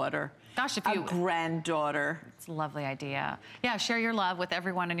from a daughter. Gosh, if a granddaughter. It's a lovely idea. Yeah, share your love with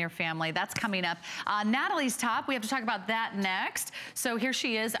everyone in your family. That's coming up. Natalie's top, we have to talk about that next. So here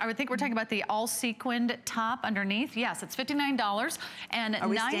she is. I would think we're talking about the all sequined top underneath. Yes, it's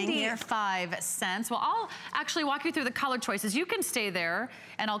 $59.95. Well, I'll actually walk you through the color choices. You can stay there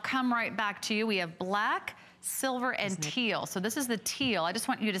and I'll come right back to you. We have black, silver, and teal. So this is the teal. I just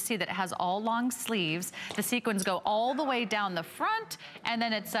want you to see that it has all long sleeves. The sequins go all the way down the front, and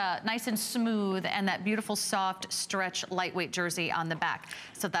then it's nice and smooth, and that beautiful soft stretch lightweight jersey on the back.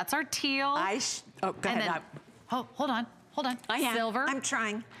 So that's our teal. Go ahead. Hold on. Silver. I'm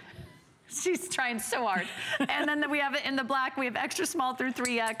trying. She's trying so hard. And then we have it in the black. We have extra small through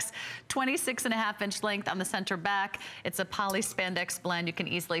 3X, 26.5-inch length on the center back. It's a poly spandex blend. You can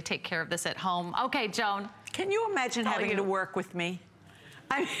easily take care of this at home. Okay, Joan. Can you imagine having to work with me?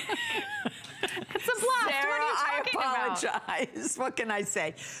 It's a blast. Sarah, what are you talking I apologize. What can I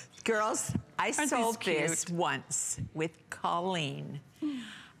say? Girls, I sold this once with Colleen.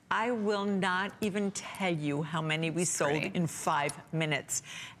 I will not even tell you how many we sold in 5 minutes.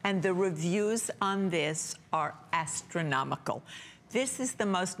 And the reviews on this are astronomical. This is the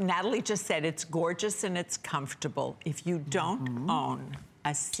most, Natalie just said, it's gorgeous and it's comfortable. If you don't own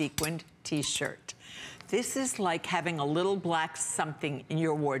a sequined t-shirt, this is like having a little black something in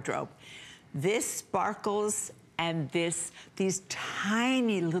your wardrobe. This sparkles, and these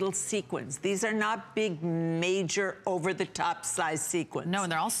tiny little sequins. These are not big, major, over-the-top size sequins. No,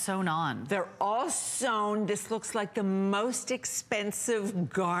 and they're all sewn on. They're all sewn. This looks like the most expensive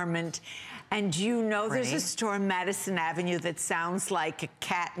garment. And you know, there's a store on Madison Avenue that sounds like a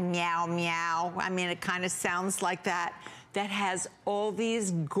cat meow meow. I mean, it kind of sounds like that. That has all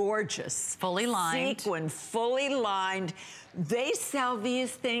these gorgeous, fully lined, fully lined. They sell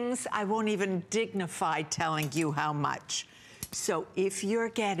these things, I won't even dignify telling you how much. So if you're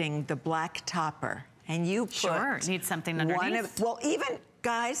getting the black topper and you put need something underneath. well, even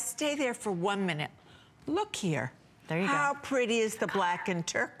guys, stay there for 1 minute. Look here. There you go. How pretty is the black and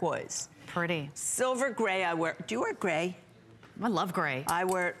turquoise? Pretty. Silver gray I wear. Do you wear gray? I love gray. I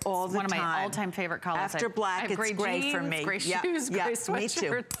wear it all the time. One of my all-time favorite colors. After black, it's gray jeans, for me. Gray shoes, gray sweatshirts. Me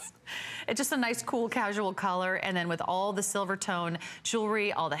too. It's just a nice, cool, casual color. And then with all the silver tone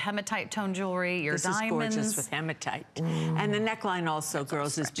jewelry, all the hematite tone jewelry, your diamonds. This is gorgeous with hematite. And the neckline also,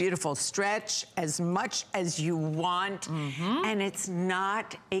 girls, is beautiful. Stretch as much as you want. And it's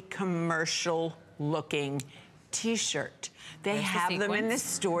not a commercial-looking t-shirt. They have them in the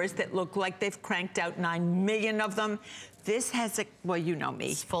stores that look like they've cranked out 9 million of them. This has a, well, you know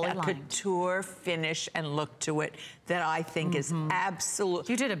me, It's fully a lined. couture finish and look to it that I think is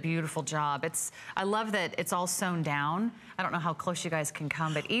absolutely. You did a beautiful job. I love that it's all sewn down. I don't know how close you guys can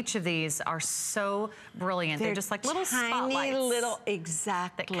come, but each of these are so brilliant. They're just like little tiny spotlights little, that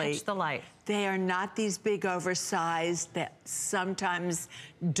exactly. catch the light. They are not these big oversized that sometimes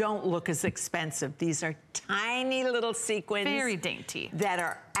don't look as expensive. These are tiny little sequins. Very dainty. That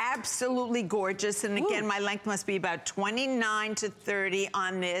are absolutely gorgeous. And again, my length must be about 29 to 30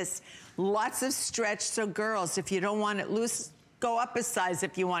 on this. Lots of stretch. So girls, if you don't want it loose, go up a size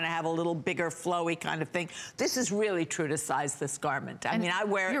if you want to have a little bigger, flowy kind of thing. This is really true to size, this garment. I mean, I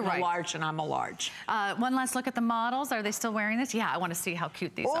wear it in a large, and I'm a large. One last look at the models. Are they still wearing this? Yeah, I want to see how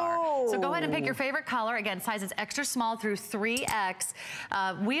cute these are. So go ahead and pick your favorite color. Again, sizes extra small through 3X.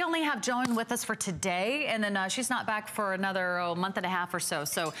 We only have Joan with us for today, and then she's not back for another month and a half or so.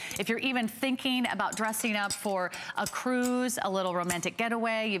 So if you're even thinking about dressing up for a cruise, a little romantic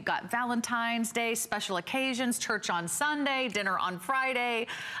getaway, you've got Valentine's Day, special occasions, church on Sunday, dinner on Friday.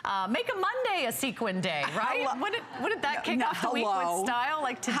 Make a Monday a sequin day, right? Wouldn't that kick off the week with style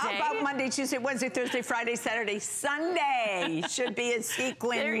like today? How about Monday, Tuesday, Wednesday, Thursday, Friday, Saturday, Sunday should be a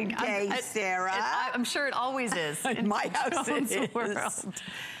sequin day, Sarah. I'm sure it always is. In my house it is. World.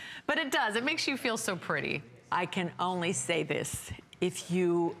 But it does. It makes you feel so pretty. I can only say this. If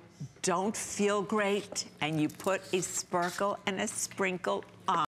you don't feel great and you put a sparkle and a sprinkle on,